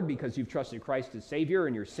the Lord because you've trusted Christ as Savior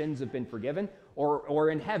and your sins have been forgiven, or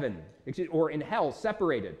in heaven, or in hell,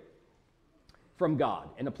 separated from God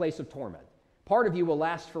in a place of torment. Part of you will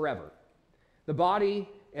last forever. The body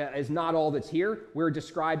is not all that's here. We're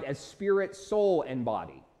described as spirit, soul, and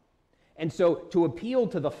body. And so to appeal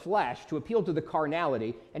to the flesh, to appeal to the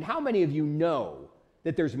carnality, and how many of you know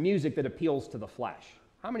that there's music that appeals to the flesh?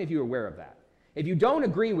 How many of you are aware of that? If you don't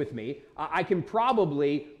agree with me, I can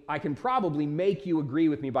probably make you agree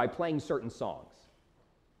with me by playing certain songs.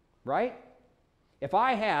 Right? If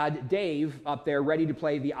I had Dave up there ready to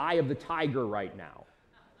play The Eye of the Tiger right now,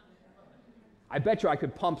 I bet you I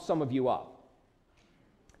could pump some of you up.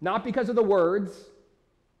 Not because of the words,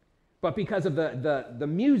 but because of the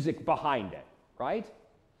music behind it, right?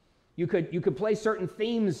 You could play certain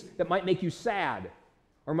themes that might make you sad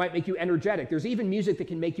or might make you energetic. There's even music that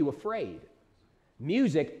can make you afraid.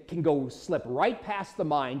 Music can go slip right past the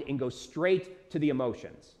mind and go straight to the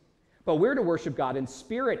emotions. But we're to worship God in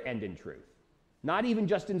spirit and in truth. Not even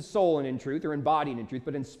just in soul and in truth or in body and in truth,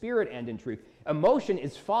 but in spirit and in truth. Emotion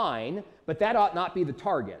is fine, but that ought not be the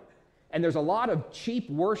target. And there's a lot of cheap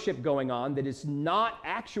worship going on that is not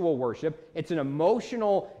actual worship. It's an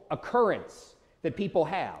emotional occurrence that people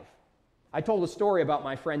have. I told a story about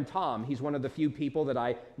my friend Tom. He's one of the few people that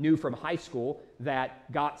I knew from high school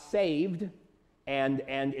that got saved and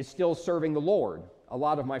is still serving the Lord. A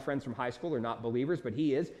lot of my friends from high school are not believers, but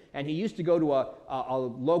he is. And he used to go to a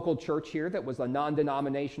local church here that was a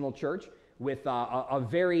non-denominational church with a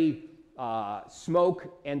very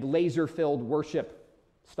smoke and laser-filled worship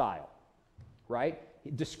style. Right?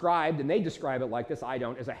 They describe it like this, I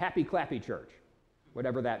don't, as a happy clappy church,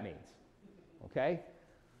 whatever that means. Okay?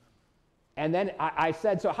 And then I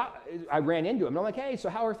said, I ran into him, and I'm like, hey, so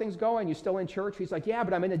how are things going? You still in church? He's like, yeah,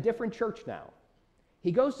 but I'm in a different church now.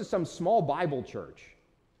 He goes to some small Bible church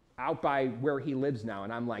out by where he lives now,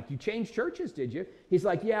 and I'm like, you changed churches, did you? He's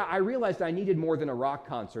like, yeah, I realized I needed more than a rock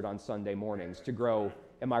concert on Sunday mornings to grow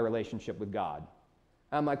in my relationship with God.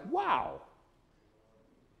 I'm like, wow.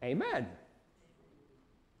 Amen.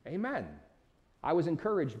 Amen. I was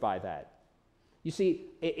encouraged by that. You see,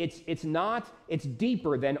 it's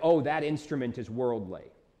deeper than, oh, that instrument is worldly.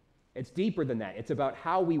 It's deeper than that. It's about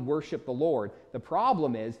how we worship the Lord. The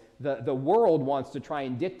problem is the world wants to try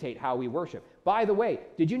and dictate how we worship. By the way,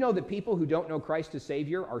 did you know that people who don't know Christ as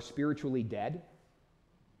Savior are spiritually dead?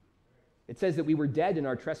 It says that we were dead in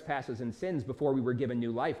our trespasses and sins before we were given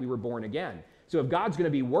new life. We were born again. So if God's going to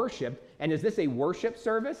be worshiped, and is this a worship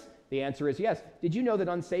service? The answer is yes. Did you know that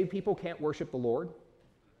unsaved people can't worship the Lord?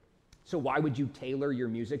 So why would you tailor your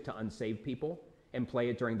music to unsaved people and play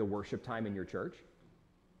it during the worship time in your church?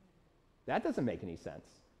 That doesn't make any sense.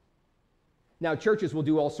 Now, churches will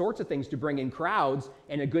do all sorts of things to bring in crowds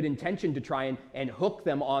and a good intention to try and hook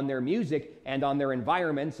them on their music and on their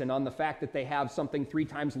environments and on the fact that they have something 3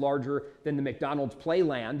 times larger than the McDonald's play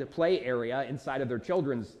area inside of their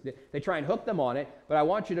children's. They try and hook them on it, but I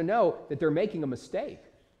want you to know that they're making a mistake.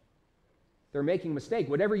 They're making a mistake.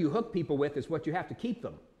 Whatever you hook people with is what you have to keep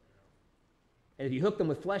them. And if you hook them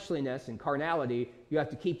with fleshliness and carnality, you have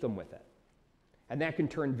to keep them with it. And that can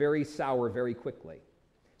turn very sour very quickly.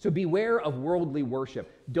 So beware of worldly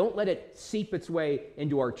worship. Don't let it seep its way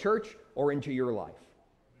into our church or into your life.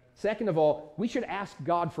 Second of all, we should ask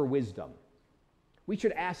God for wisdom. We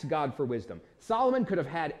should ask God for wisdom. Solomon could have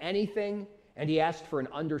had anything, and he asked for an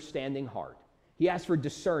understanding heart. He asked for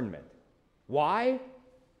discernment. Why?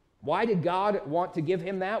 Why did God want to give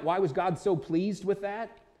him that? Why was God so pleased with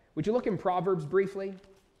that? Would you look in Proverbs briefly?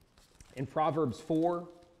 In Proverbs 4.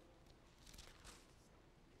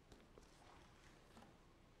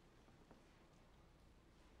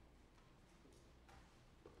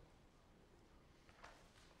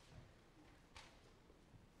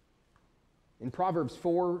 In Proverbs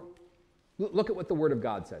 4, Look at what the Word of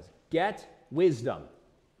God says. Get wisdom.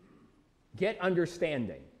 Get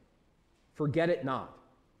understanding. Forget it not.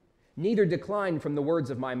 Neither decline from the words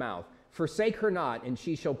of my mouth. Forsake her not, and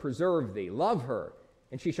she shall preserve thee. Love her,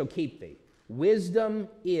 and she shall keep thee. Wisdom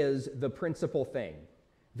is the principal thing.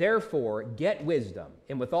 Therefore, get wisdom,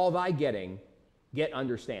 and with all thy getting, get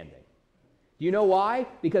understanding. Do you know why?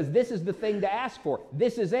 Because this is the thing to ask for.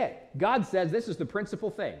 This is it. God says this is the principal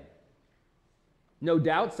thing. No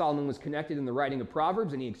doubt Solomon was connected in the writing of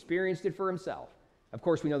Proverbs, and he experienced it for himself. Of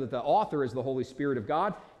course, we know that the author is the Holy Spirit of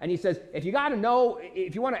God, and he says, if you got to know,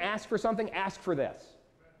 if you want to ask for something, ask for this.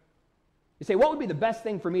 You say, what would be the best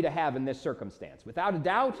thing for me to have in this circumstance? Without a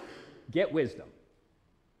doubt, get wisdom.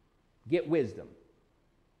 Get wisdom.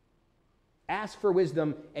 Ask for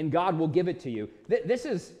wisdom, and God will give it to you. This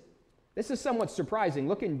is somewhat surprising.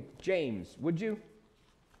 Look in James, would you?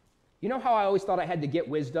 You know how I always thought I had to get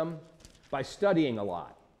wisdom? By studying a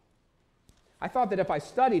lot. I thought that if I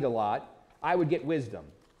studied a lot, I would get wisdom.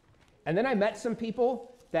 And then I met some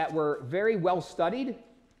people that were very well studied,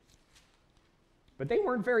 but they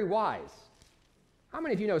weren't very wise. How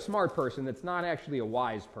many of you know a smart person that's not actually a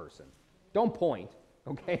wise person? Don't point,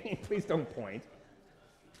 okay? Please don't point.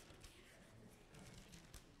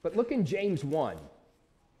 But look in James 1,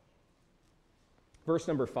 verse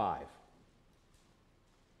number 5.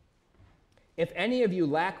 If any of you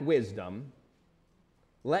lack wisdom,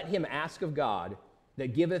 let him ask of God,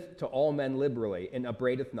 that giveth to all men liberally and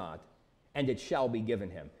upbraideth not, and it shall be given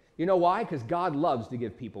him. You know why? Because God loves to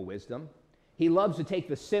give people wisdom. He loves to take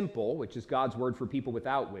the simple, which is God's word for people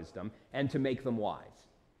without wisdom, and to make them wise.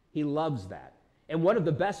 He loves that. And one of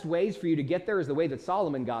the best ways for you to get there is the way that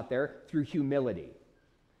Solomon got there, through humility.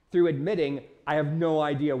 Through admitting, I have no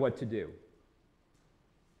idea what to do.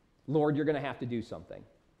 Lord, you're going to have to do something.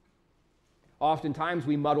 Oftentimes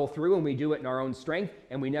we muddle through and we do it in our own strength,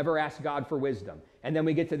 and we never ask God for wisdom. And then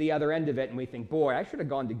we get to the other end of it and we think, boy, I should have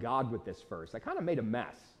gone to God with this first. I kind of made a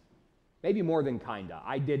mess. Maybe more than kinda.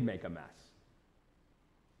 I did make a mess.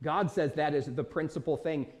 God says that is the principal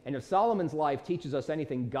thing. And if Solomon's life teaches us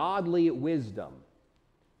anything, godly wisdom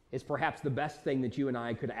is perhaps the best thing that you and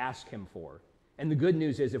I could ask him for. And the good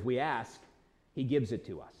news is if we ask, he gives it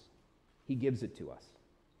to us. He gives it to us.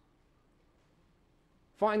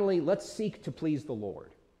 Finally, let's seek to please the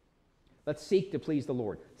Lord. Let's seek to please the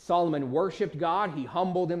Lord. Solomon worshiped God, he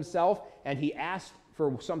humbled himself, and he asked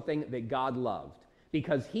for something that God loved,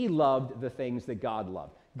 because he loved the things that God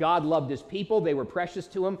loved. God loved his people, they were precious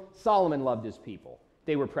to him. Solomon loved his people,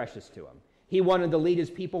 they were precious to him. He wanted to lead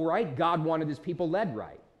his people right, God wanted his people led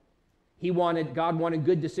right. God wanted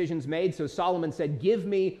good decisions made, so Solomon said, give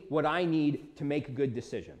me what I need to make good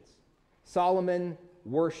decisions. Solomon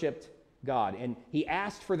worshiped God, and he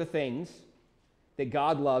asked for the things that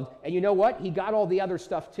God loved, and you know what? He got all the other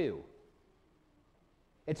stuff too.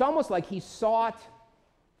 It's almost like he sought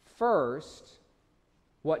first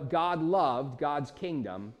what God loved, God's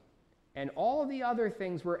kingdom, and all the other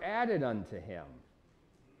things were added unto him.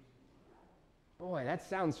 Boy, that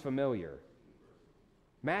sounds familiar.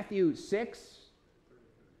 Matthew 6,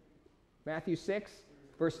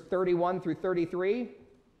 verse 31 through 33,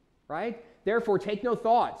 right? Therefore take no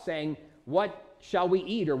thought, saying, what shall we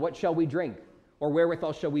eat, or what shall we drink, or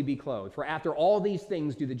wherewithal shall we be clothed? For after all these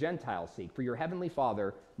things do the Gentiles seek, for your heavenly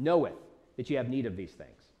Father knoweth that ye have need of these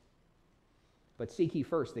things. But seek ye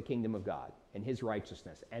first the kingdom of God and his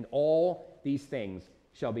righteousness, and all these things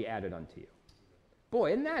shall be added unto you.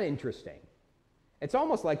 Boy, isn't that interesting? It's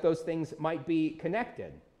almost like those things might be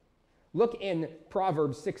connected. Look in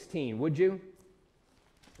Proverbs 16, would you?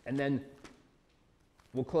 And then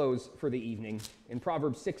we'll close for the evening. In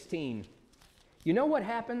Proverbs 16, you know what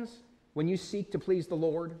happens when you seek to please the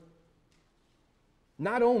Lord?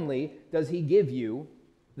 Not only does he give you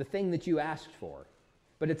the thing that you asked for,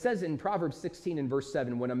 but it says in Proverbs 16 and verse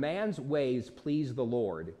 7, when a man's ways please the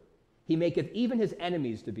Lord, he maketh even his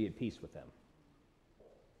enemies to be at peace with him.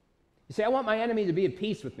 You say, I want my enemy to be at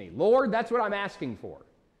peace with me. Lord, that's what I'm asking for.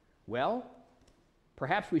 Well,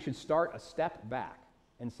 perhaps we should start a step back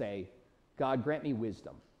and say, God, grant me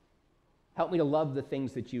wisdom. Help me to love the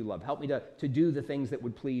things that you love. Help me to do the things that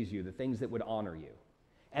would please you, the things that would honor you.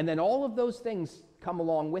 And then all of those things come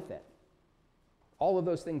along with it. All of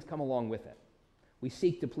those things come along with it. We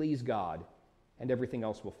seek to please God, and everything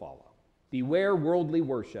else will follow. Beware worldly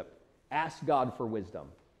worship. Ask God for wisdom,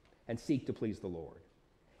 and seek to please the Lord.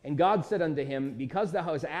 And God said unto him, because thou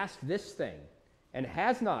hast asked this thing, and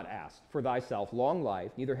hast not asked for thyself long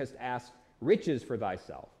life, neither hast asked riches for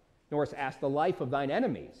thyself, nor hast asked the life of thine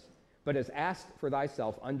enemies, but hast asked for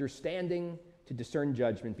thyself understanding to discern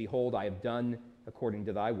judgment, behold, I have done according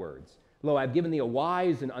to thy words. Lo, I have given thee a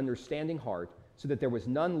wise and understanding heart, so that there was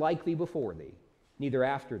none like thee before thee, neither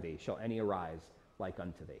after thee shall any arise like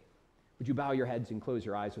unto thee. Would you bow your heads and close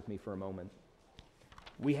your eyes with me for a moment?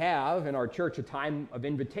 We have in our church a time of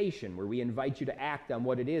invitation where we invite you to act on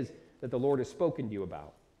what it is that the Lord has spoken to you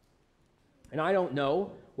about. And I don't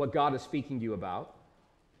know what God is speaking to you about,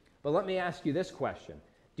 but let me ask you this question.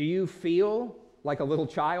 Do you feel like a little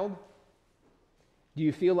child? Do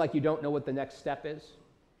you feel like you don't know what the next step is?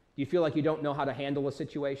 Do you feel like you don't know how to handle a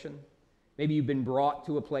situation? Maybe you've been brought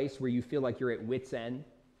to a place where you feel like you're at wit's end,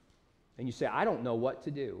 and you say, I don't know what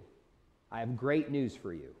to do. I have great news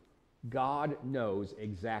for you. God knows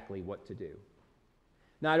exactly what to do.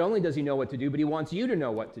 Not only does he know what to do, but he wants you to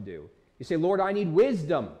know what to do. You say, Lord, I need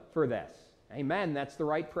wisdom for this. Amen. That's the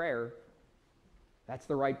right prayer. That's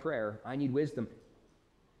the right prayer. I need wisdom.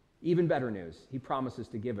 Even better news, he promises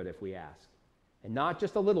to give it if we ask. And not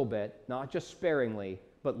just a little bit, not just sparingly,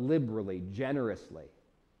 but liberally, generously.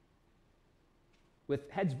 With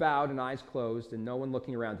heads bowed and eyes closed and no one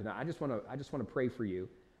looking around tonight, I just want to pray for you.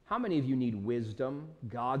 How many of you need wisdom,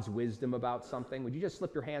 God's wisdom about something? Would you just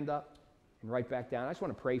slip your hand up and write back down? I just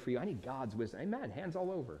want to pray for you. I need God's wisdom. Amen. Hands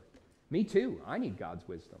all over. Me too. I need God's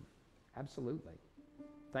wisdom. Absolutely.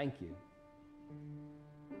 Thank you.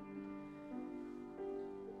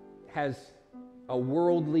 Has a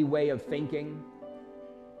worldly way of thinking,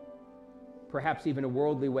 perhaps even a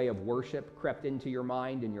worldly way of worship, crept into your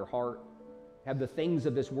mind and your heart? Have the things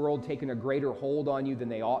of this world taken a greater hold on you than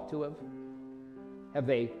they ought to have? Have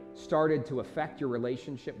they started to affect your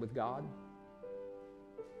relationship with God?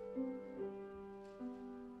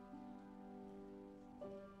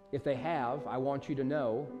 If they have, I want you to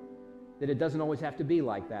know that it doesn't always have to be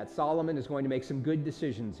like that. Solomon is going to make some good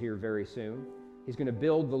decisions here very soon. He's going to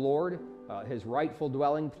build the Lord, his rightful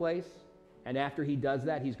dwelling place, and after he does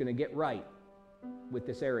that, he's going to get right with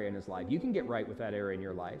this area in his life. You can get right with that area in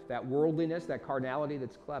your life. That worldliness, that carnality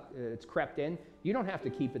that's crept in, you don't have to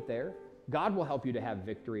keep it there. God will help you to have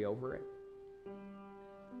victory over it.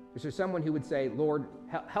 Is there someone who would say, Lord,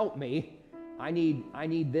 help me. I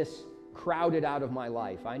need this crowded out of my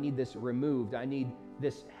life. I need this removed. I need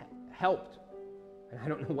this helped. And I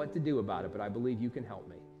don't know what to do about it, but I believe you can help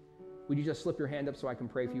me. Would you just slip your hand up so I can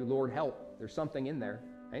pray for you? Lord, help. There's something in there.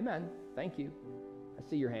 Amen. Thank you. I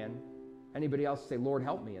see your hand. Anybody else say, Lord,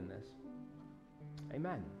 help me in this?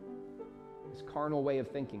 Amen. This carnal way of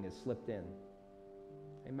thinking has slipped in.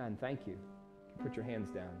 Amen. Thank you. Put your hands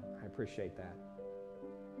down. I appreciate that.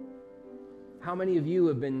 How many of you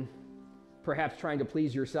have been perhaps trying to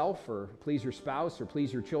please yourself or please your spouse or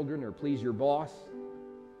please your children or please your boss,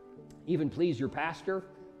 even please your pastor?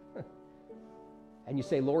 And you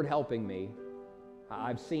say, Lord, helping me.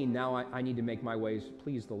 I've seen now I need to make my ways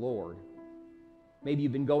please the Lord. Maybe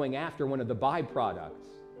you've been going after one of the byproducts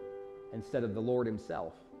instead of the Lord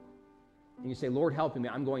himself. And you say, Lord, helping me.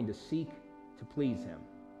 I'm going to seek to please him.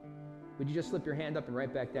 Would you just slip your hand up and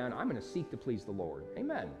write back down? I'm going to seek to please the Lord.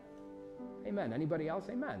 Amen. Amen. Anybody else?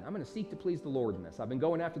 Amen. I'm going to seek to please the Lord in this. I've been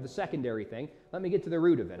going after the secondary thing. Let me get to the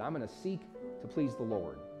root of it. I'm going to seek to please the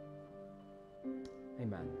Lord.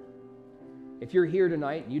 Amen. If you're here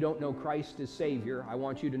tonight and you don't know Christ as Savior, I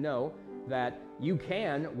want you to know that you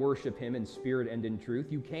can worship him in spirit and in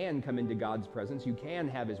truth. You can come into God's presence. You can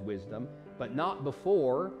have his wisdom, but not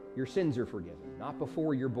before your sins are forgiven, not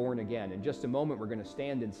before you're born again. In just a moment, we're going to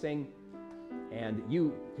stand and sing, and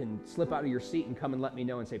you can slip out of your seat and come and let me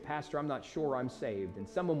know and say, Pastor, I'm not sure I'm saved. And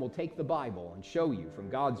someone will take the Bible and show you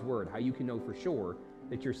from God's word how you can know for sure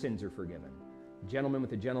that your sins are forgiven. A gentleman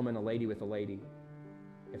with a gentleman, a lady with a lady.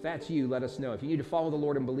 If that's you, let us know. If you need to follow the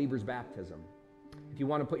Lord in believer's baptism, if you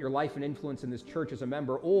want to put your life and influence in this church as a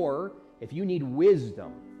member, or if you need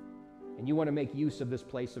wisdom and you want to make use of this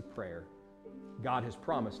place of prayer, God has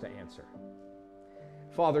promised to answer.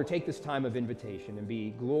 Father, take this time of invitation and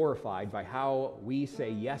be glorified by how we say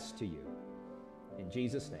yes to you. In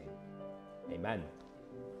Jesus' name, amen.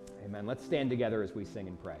 Amen. Let's stand together as we sing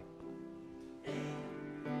and pray.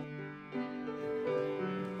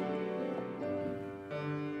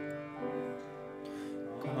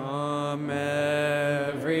 Come,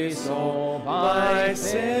 every soul by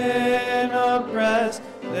sin oppressed,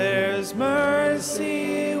 there's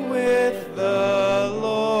mercy with the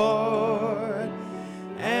Lord,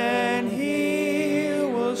 and he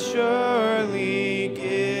will surely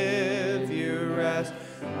give you rest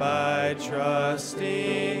by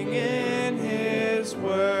trusting in his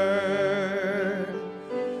word.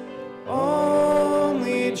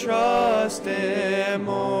 Only trust him,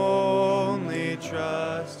 only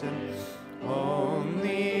trust him,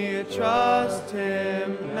 only trust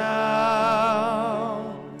him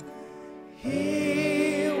now.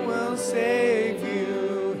 He will save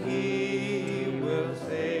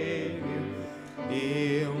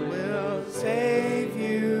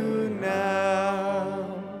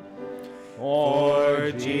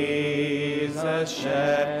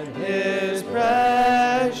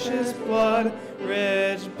God,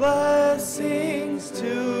 rich blessings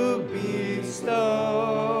to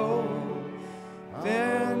bestow.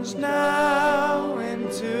 Venge now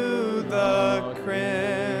into the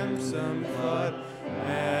crimson flood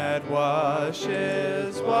that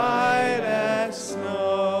washes white as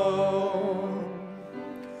snow.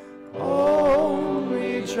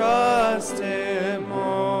 Only trust Him,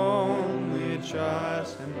 only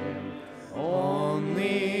trust Him,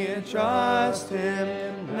 only trust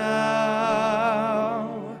Him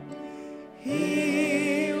now.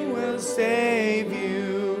 He will save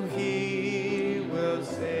you, He will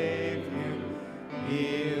save you,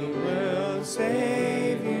 He will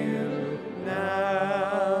save you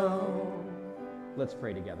now. Let's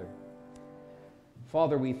pray together.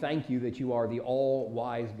 Father, we thank you that you are the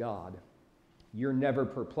all-wise God. You're never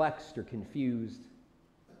perplexed or confused.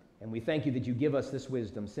 And we thank you that you give us this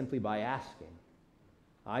wisdom simply by asking.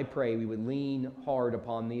 I pray we would lean hard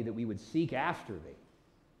upon thee, that we would seek after thee.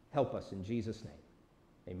 Help us in Jesus' name.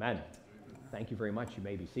 Amen. Thank you very much. You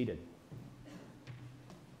may be seated.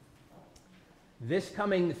 This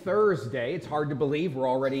coming Thursday, it's hard to believe we're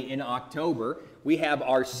already in October, we have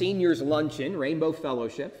our seniors luncheon, Rainbow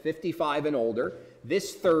Fellowship, 55 and older.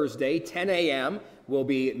 This Thursday, 10 a.m., we'll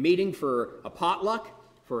be meeting for a potluck,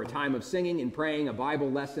 for a time of singing and praying, a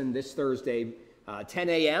Bible lesson this Thursday, 10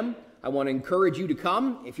 a.m. I want to encourage you to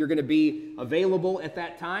come. If you're going to be available at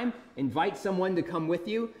that time, invite someone to come with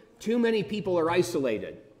you. Too many people are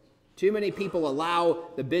isolated. Too many people allow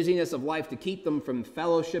the busyness of life to keep them from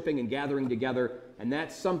fellowshipping and gathering together, and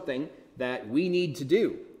that's something that we need to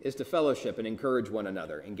do, is to fellowship and encourage one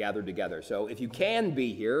another and gather together. So if you can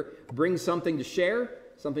be here, bring something to share,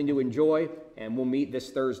 something to enjoy, and we'll meet this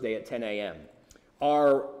Thursday at 10 a.m.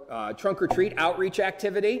 Our trunk or treat outreach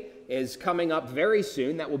activity is coming up very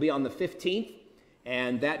soon. That will be on the 15th,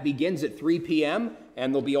 and that begins at 3 p.m.,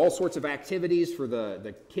 and there'll be all sorts of activities for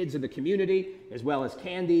the kids in the community, as well as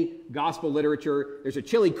candy, gospel literature. There's a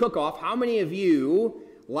chili cook-off. How many of you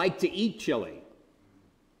like to eat chili?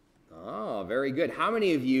 Oh, very good. How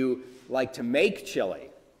many of you like to make chili?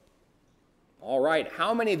 All right.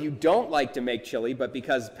 How many of you don't like to make chili, but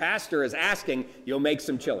because Pastor is asking, you'll make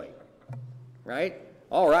some chili? Right?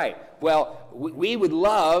 All right. Well, we would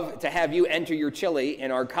love to have you enter your chili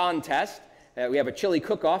in our contest. We have a chili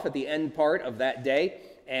cook-off at the end part of that day,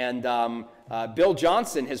 and Bill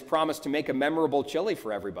Johnson has promised to make a memorable chili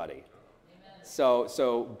for everybody. Amen.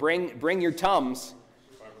 So bring your Tums.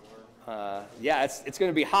 Yeah, it's going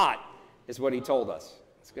to be hot, is what he told us.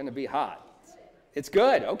 It's going to be hot. It's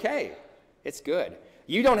good. Okay, it's good.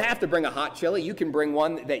 You don't have to bring a hot chili. You can bring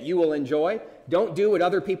one that you will enjoy. Don't do what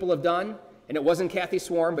other people have done. And it wasn't Kathy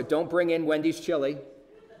Swarm, but don't bring in Wendy's chili.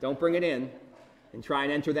 Don't bring it in. And try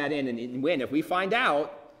and enter that in and win. If we find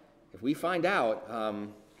out, I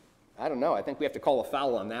don't know. I think we have to call a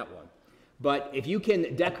foul on that one. But if you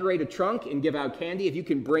can decorate a trunk and give out candy, if you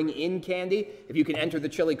can bring in candy, if you can enter the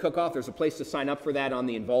chili cook-off, there's a place to sign up for that on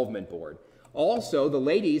the involvement board. Also, the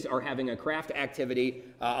ladies are having a craft activity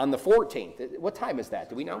on the 14th. What time is that?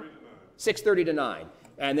 Do we know? 6:30 to 9.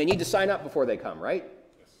 And they need to sign up before they come, right?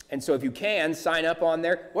 And so if you can, sign up on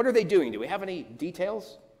there. What are they doing? Do we have any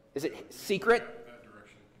details? Is it secret?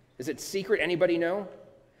 Is it secret? Anybody know?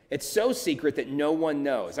 It's so secret that no one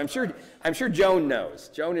knows. I'm sure Joan knows.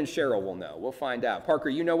 Joan and Cheryl will know. We'll find out. Parker,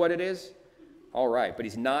 you know what it is? All right, but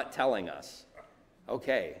he's not telling us.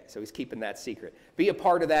 Okay, so he's keeping that secret. Be a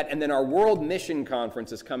part of that. And then our World Mission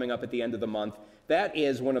Conference is coming up at the end of the month. That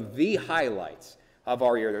is one of the highlights of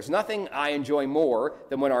our year. There's nothing I enjoy more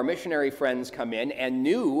than when our missionary friends come in, and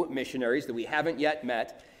new missionaries that we haven't yet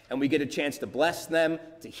met, and we get a chance to bless them,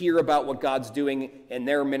 to hear about what God's doing in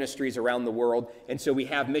their ministries around the world. And so we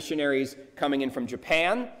have missionaries coming in from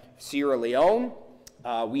Japan, Sierra Leone,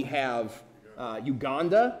 we have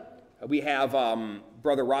Uganda, we have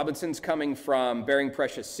Brother Robinson's coming from Bearing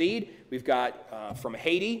Precious Seed, we've got from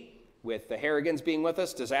Haiti, with the Harrigans being with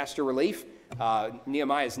us, Disaster Relief,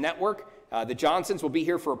 Nehemiah's Network. The Johnsons will be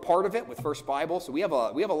here for a part of it with First Bible. So we have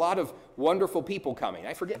a lot of wonderful people coming.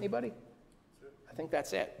 Did I forget anybody? I think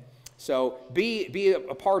that's it. So be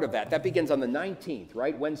a part of that. That begins on the 19th,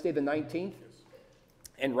 right? Wednesday the 19th?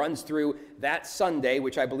 And runs through that Sunday,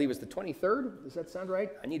 which I believe is the 23rd. Does that sound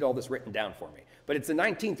right? I need all this written down for me. But it's the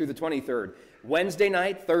 19th through the 23rd. Wednesday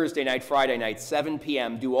night, Thursday night, Friday night, 7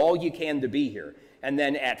 p.m. Do all you can to be here. And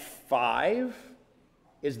then at 5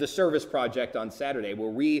 is the service project on Saturday,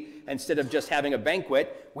 where we, instead of just having a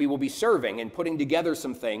banquet, we will be serving and putting together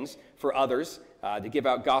some things for others to give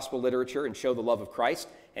out gospel literature and show the love of Christ.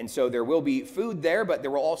 And so there will be food there, but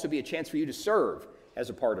there will also be a chance for you to serve as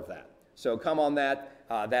a part of that. So come on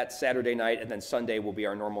that Saturday night, and then Sunday will be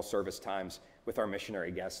our normal service times with our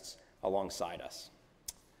missionary guests alongside us.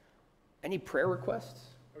 Any prayer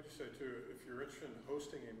requests? I would just say, too, if you're interested in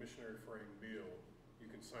hosting a missionary for a meal, you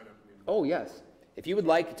can sign up. Oh, yes. If you would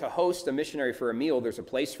like to host a missionary for a meal, there's a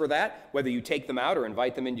place for that. Whether you take them out or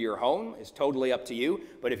invite them into your home is totally up to you.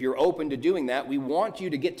 But if you're open to doing that, we want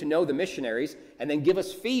you to get to know the missionaries and then give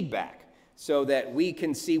us feedback so that we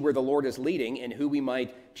can see where the Lord is leading and who we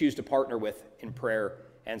might choose to partner with in prayer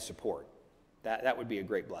and support. That would be a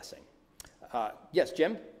great blessing. Yes,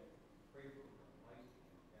 Jim?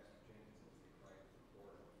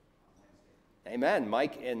 Amen.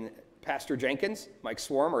 Mike and Pastor Jenkins, Mike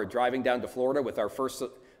Swarm, are driving down to Florida with our first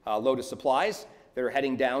load of supplies. They're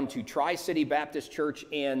heading down to Tri-City Baptist Church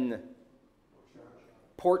in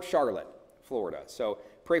Port Charlotte, Florida. So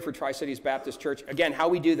pray for Tri-Cities Baptist Church. Again, how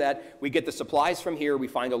we do that, we get the supplies from here, we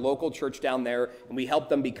find a local church down there, and we help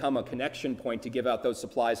them become a connection point to give out those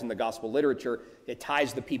supplies in the gospel literature. It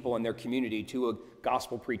ties the people in their community to a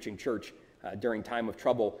gospel preaching church during time of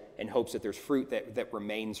trouble, in hopes that there's fruit that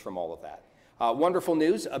remains from all of that. Wonderful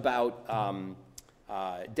news about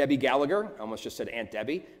Debbie Gallagher. I almost just said Aunt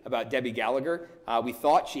Debbie. About Debbie Gallagher. We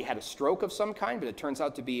thought she had a stroke of some kind, but it turns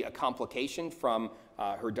out to be a complication from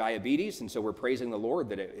her diabetes, and so we're praising the Lord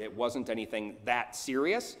that it wasn't anything that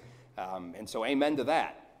serious. And so amen to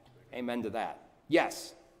that. Amen to that.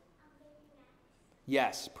 Yes.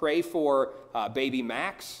 Yes. Pray for baby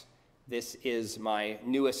Max. This is my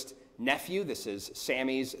newest nephew. This is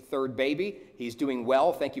Sammy's third baby. He's doing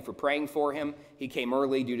well. Thank you for praying for him. He came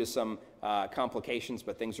early due to some complications,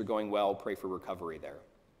 but things are going well. Pray for recovery there.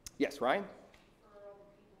 Yes, Ryan? For all the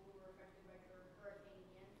people who were affected by Hurricane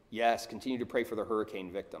Ian. Yes, continue to pray for the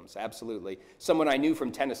hurricane victims. Absolutely. Someone I knew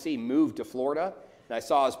from Tennessee moved to Florida, and I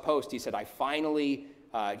saw his post. He said, I finally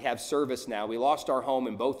have service now. We lost our home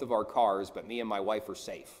and both of our cars, but me and my wife are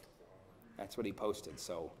safe. That's what he posted.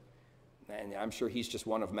 So, and I'm sure he's just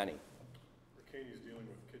one of many. Rick Haney's dealing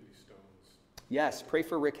with kidney stones. Yes, pray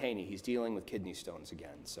for Rick Haney. He's dealing with kidney stones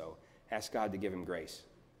again, so ask God to give him grace.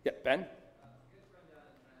 Yep, Ben? Good friend down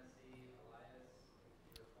in Tennessee, Elias,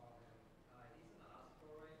 if you recall him, he's in the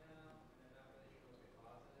hospital right now, and they're not really sure what the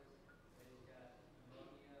cause is, but he's got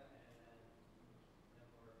pneumonia and then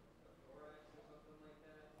pneumothorax or something like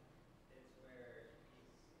that. It's where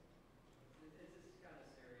it's just kind of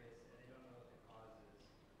serious, and they don't know what the cause is,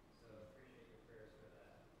 so appreciate your prayers for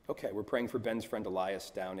that. Okay, we're praying for Ben's friend Elias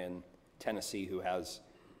down in Tennessee, who has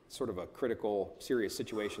sort of a critical, serious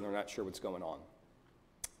situation. They're not sure what's going on.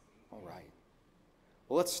 All right.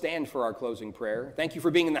 Well, let's stand for our closing prayer. Thank you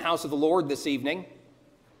for being in the house of the Lord this evening.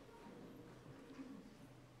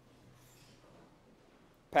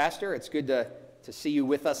 Pastor, it's good to see you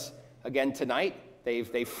with us again tonight.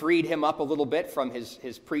 They've freed him up a little bit from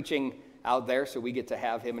his preaching out there, so we get to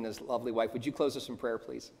have him and his lovely wife. Would you close us in prayer,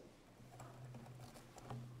 please?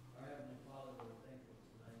 Our Heavenly Father, we're thankful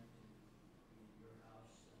tonight to be in your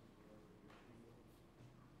house and to work with your people.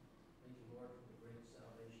 Thank you, Lord, for the great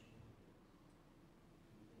salvation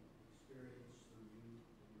we can experience through you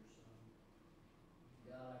and your Son.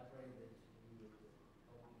 God, I pray that you would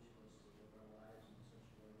help each of us to live our lives in such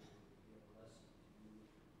a way that it would be a blessing to you.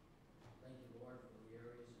 Thank you, Lord, for the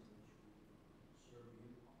areas in which we serve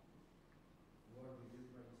you. Lord, we do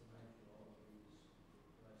pray tonight for all of these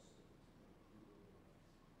requests that people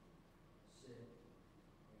sick,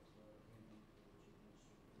 as can be for which you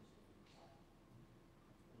minister to this evening.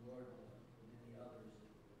 And Lord, for many others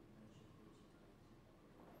that were mentioned here tonight,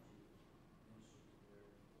 I pray that you minister to their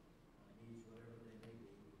needs, whatever they may be.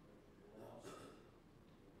 We pray for the lost, that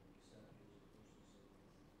they will accept you as a personal Savior.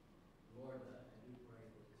 Lord, I do pray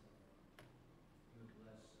that you would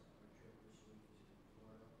bless our trip this week to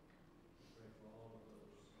Florida. We pray for all of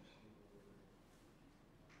those people that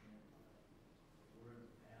were in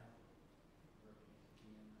the path of Hurricane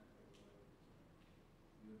Ian. I pray, Lord, that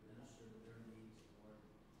you would minister to their needs. Lord,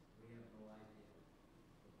 we have no idea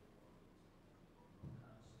what they're going through, no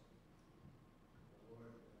concept. But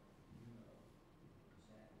Lord, you know exactly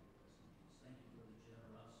what this needs. Thank you for the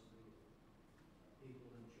generosity of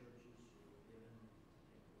people in churches who have given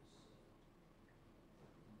to make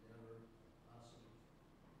this endeavor possible.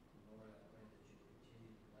 And Lord, I pray that you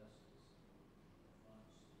continue to bless us and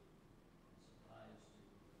funds and supplies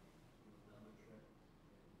to do another trip,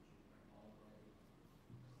 that you bring all ready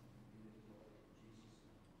and give you the glory in Jesus'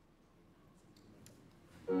 name.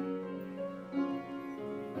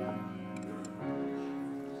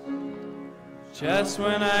 Just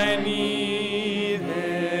when I need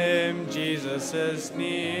him, Jesus is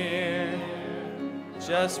near.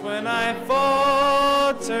 Just when I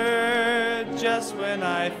falter, just when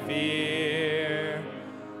I fear,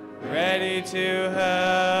 ready to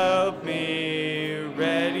help me,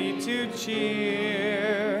 ready to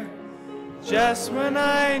cheer, just when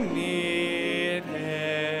I need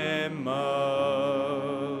him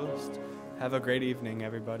most. Have a great evening,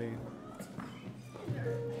 everybody.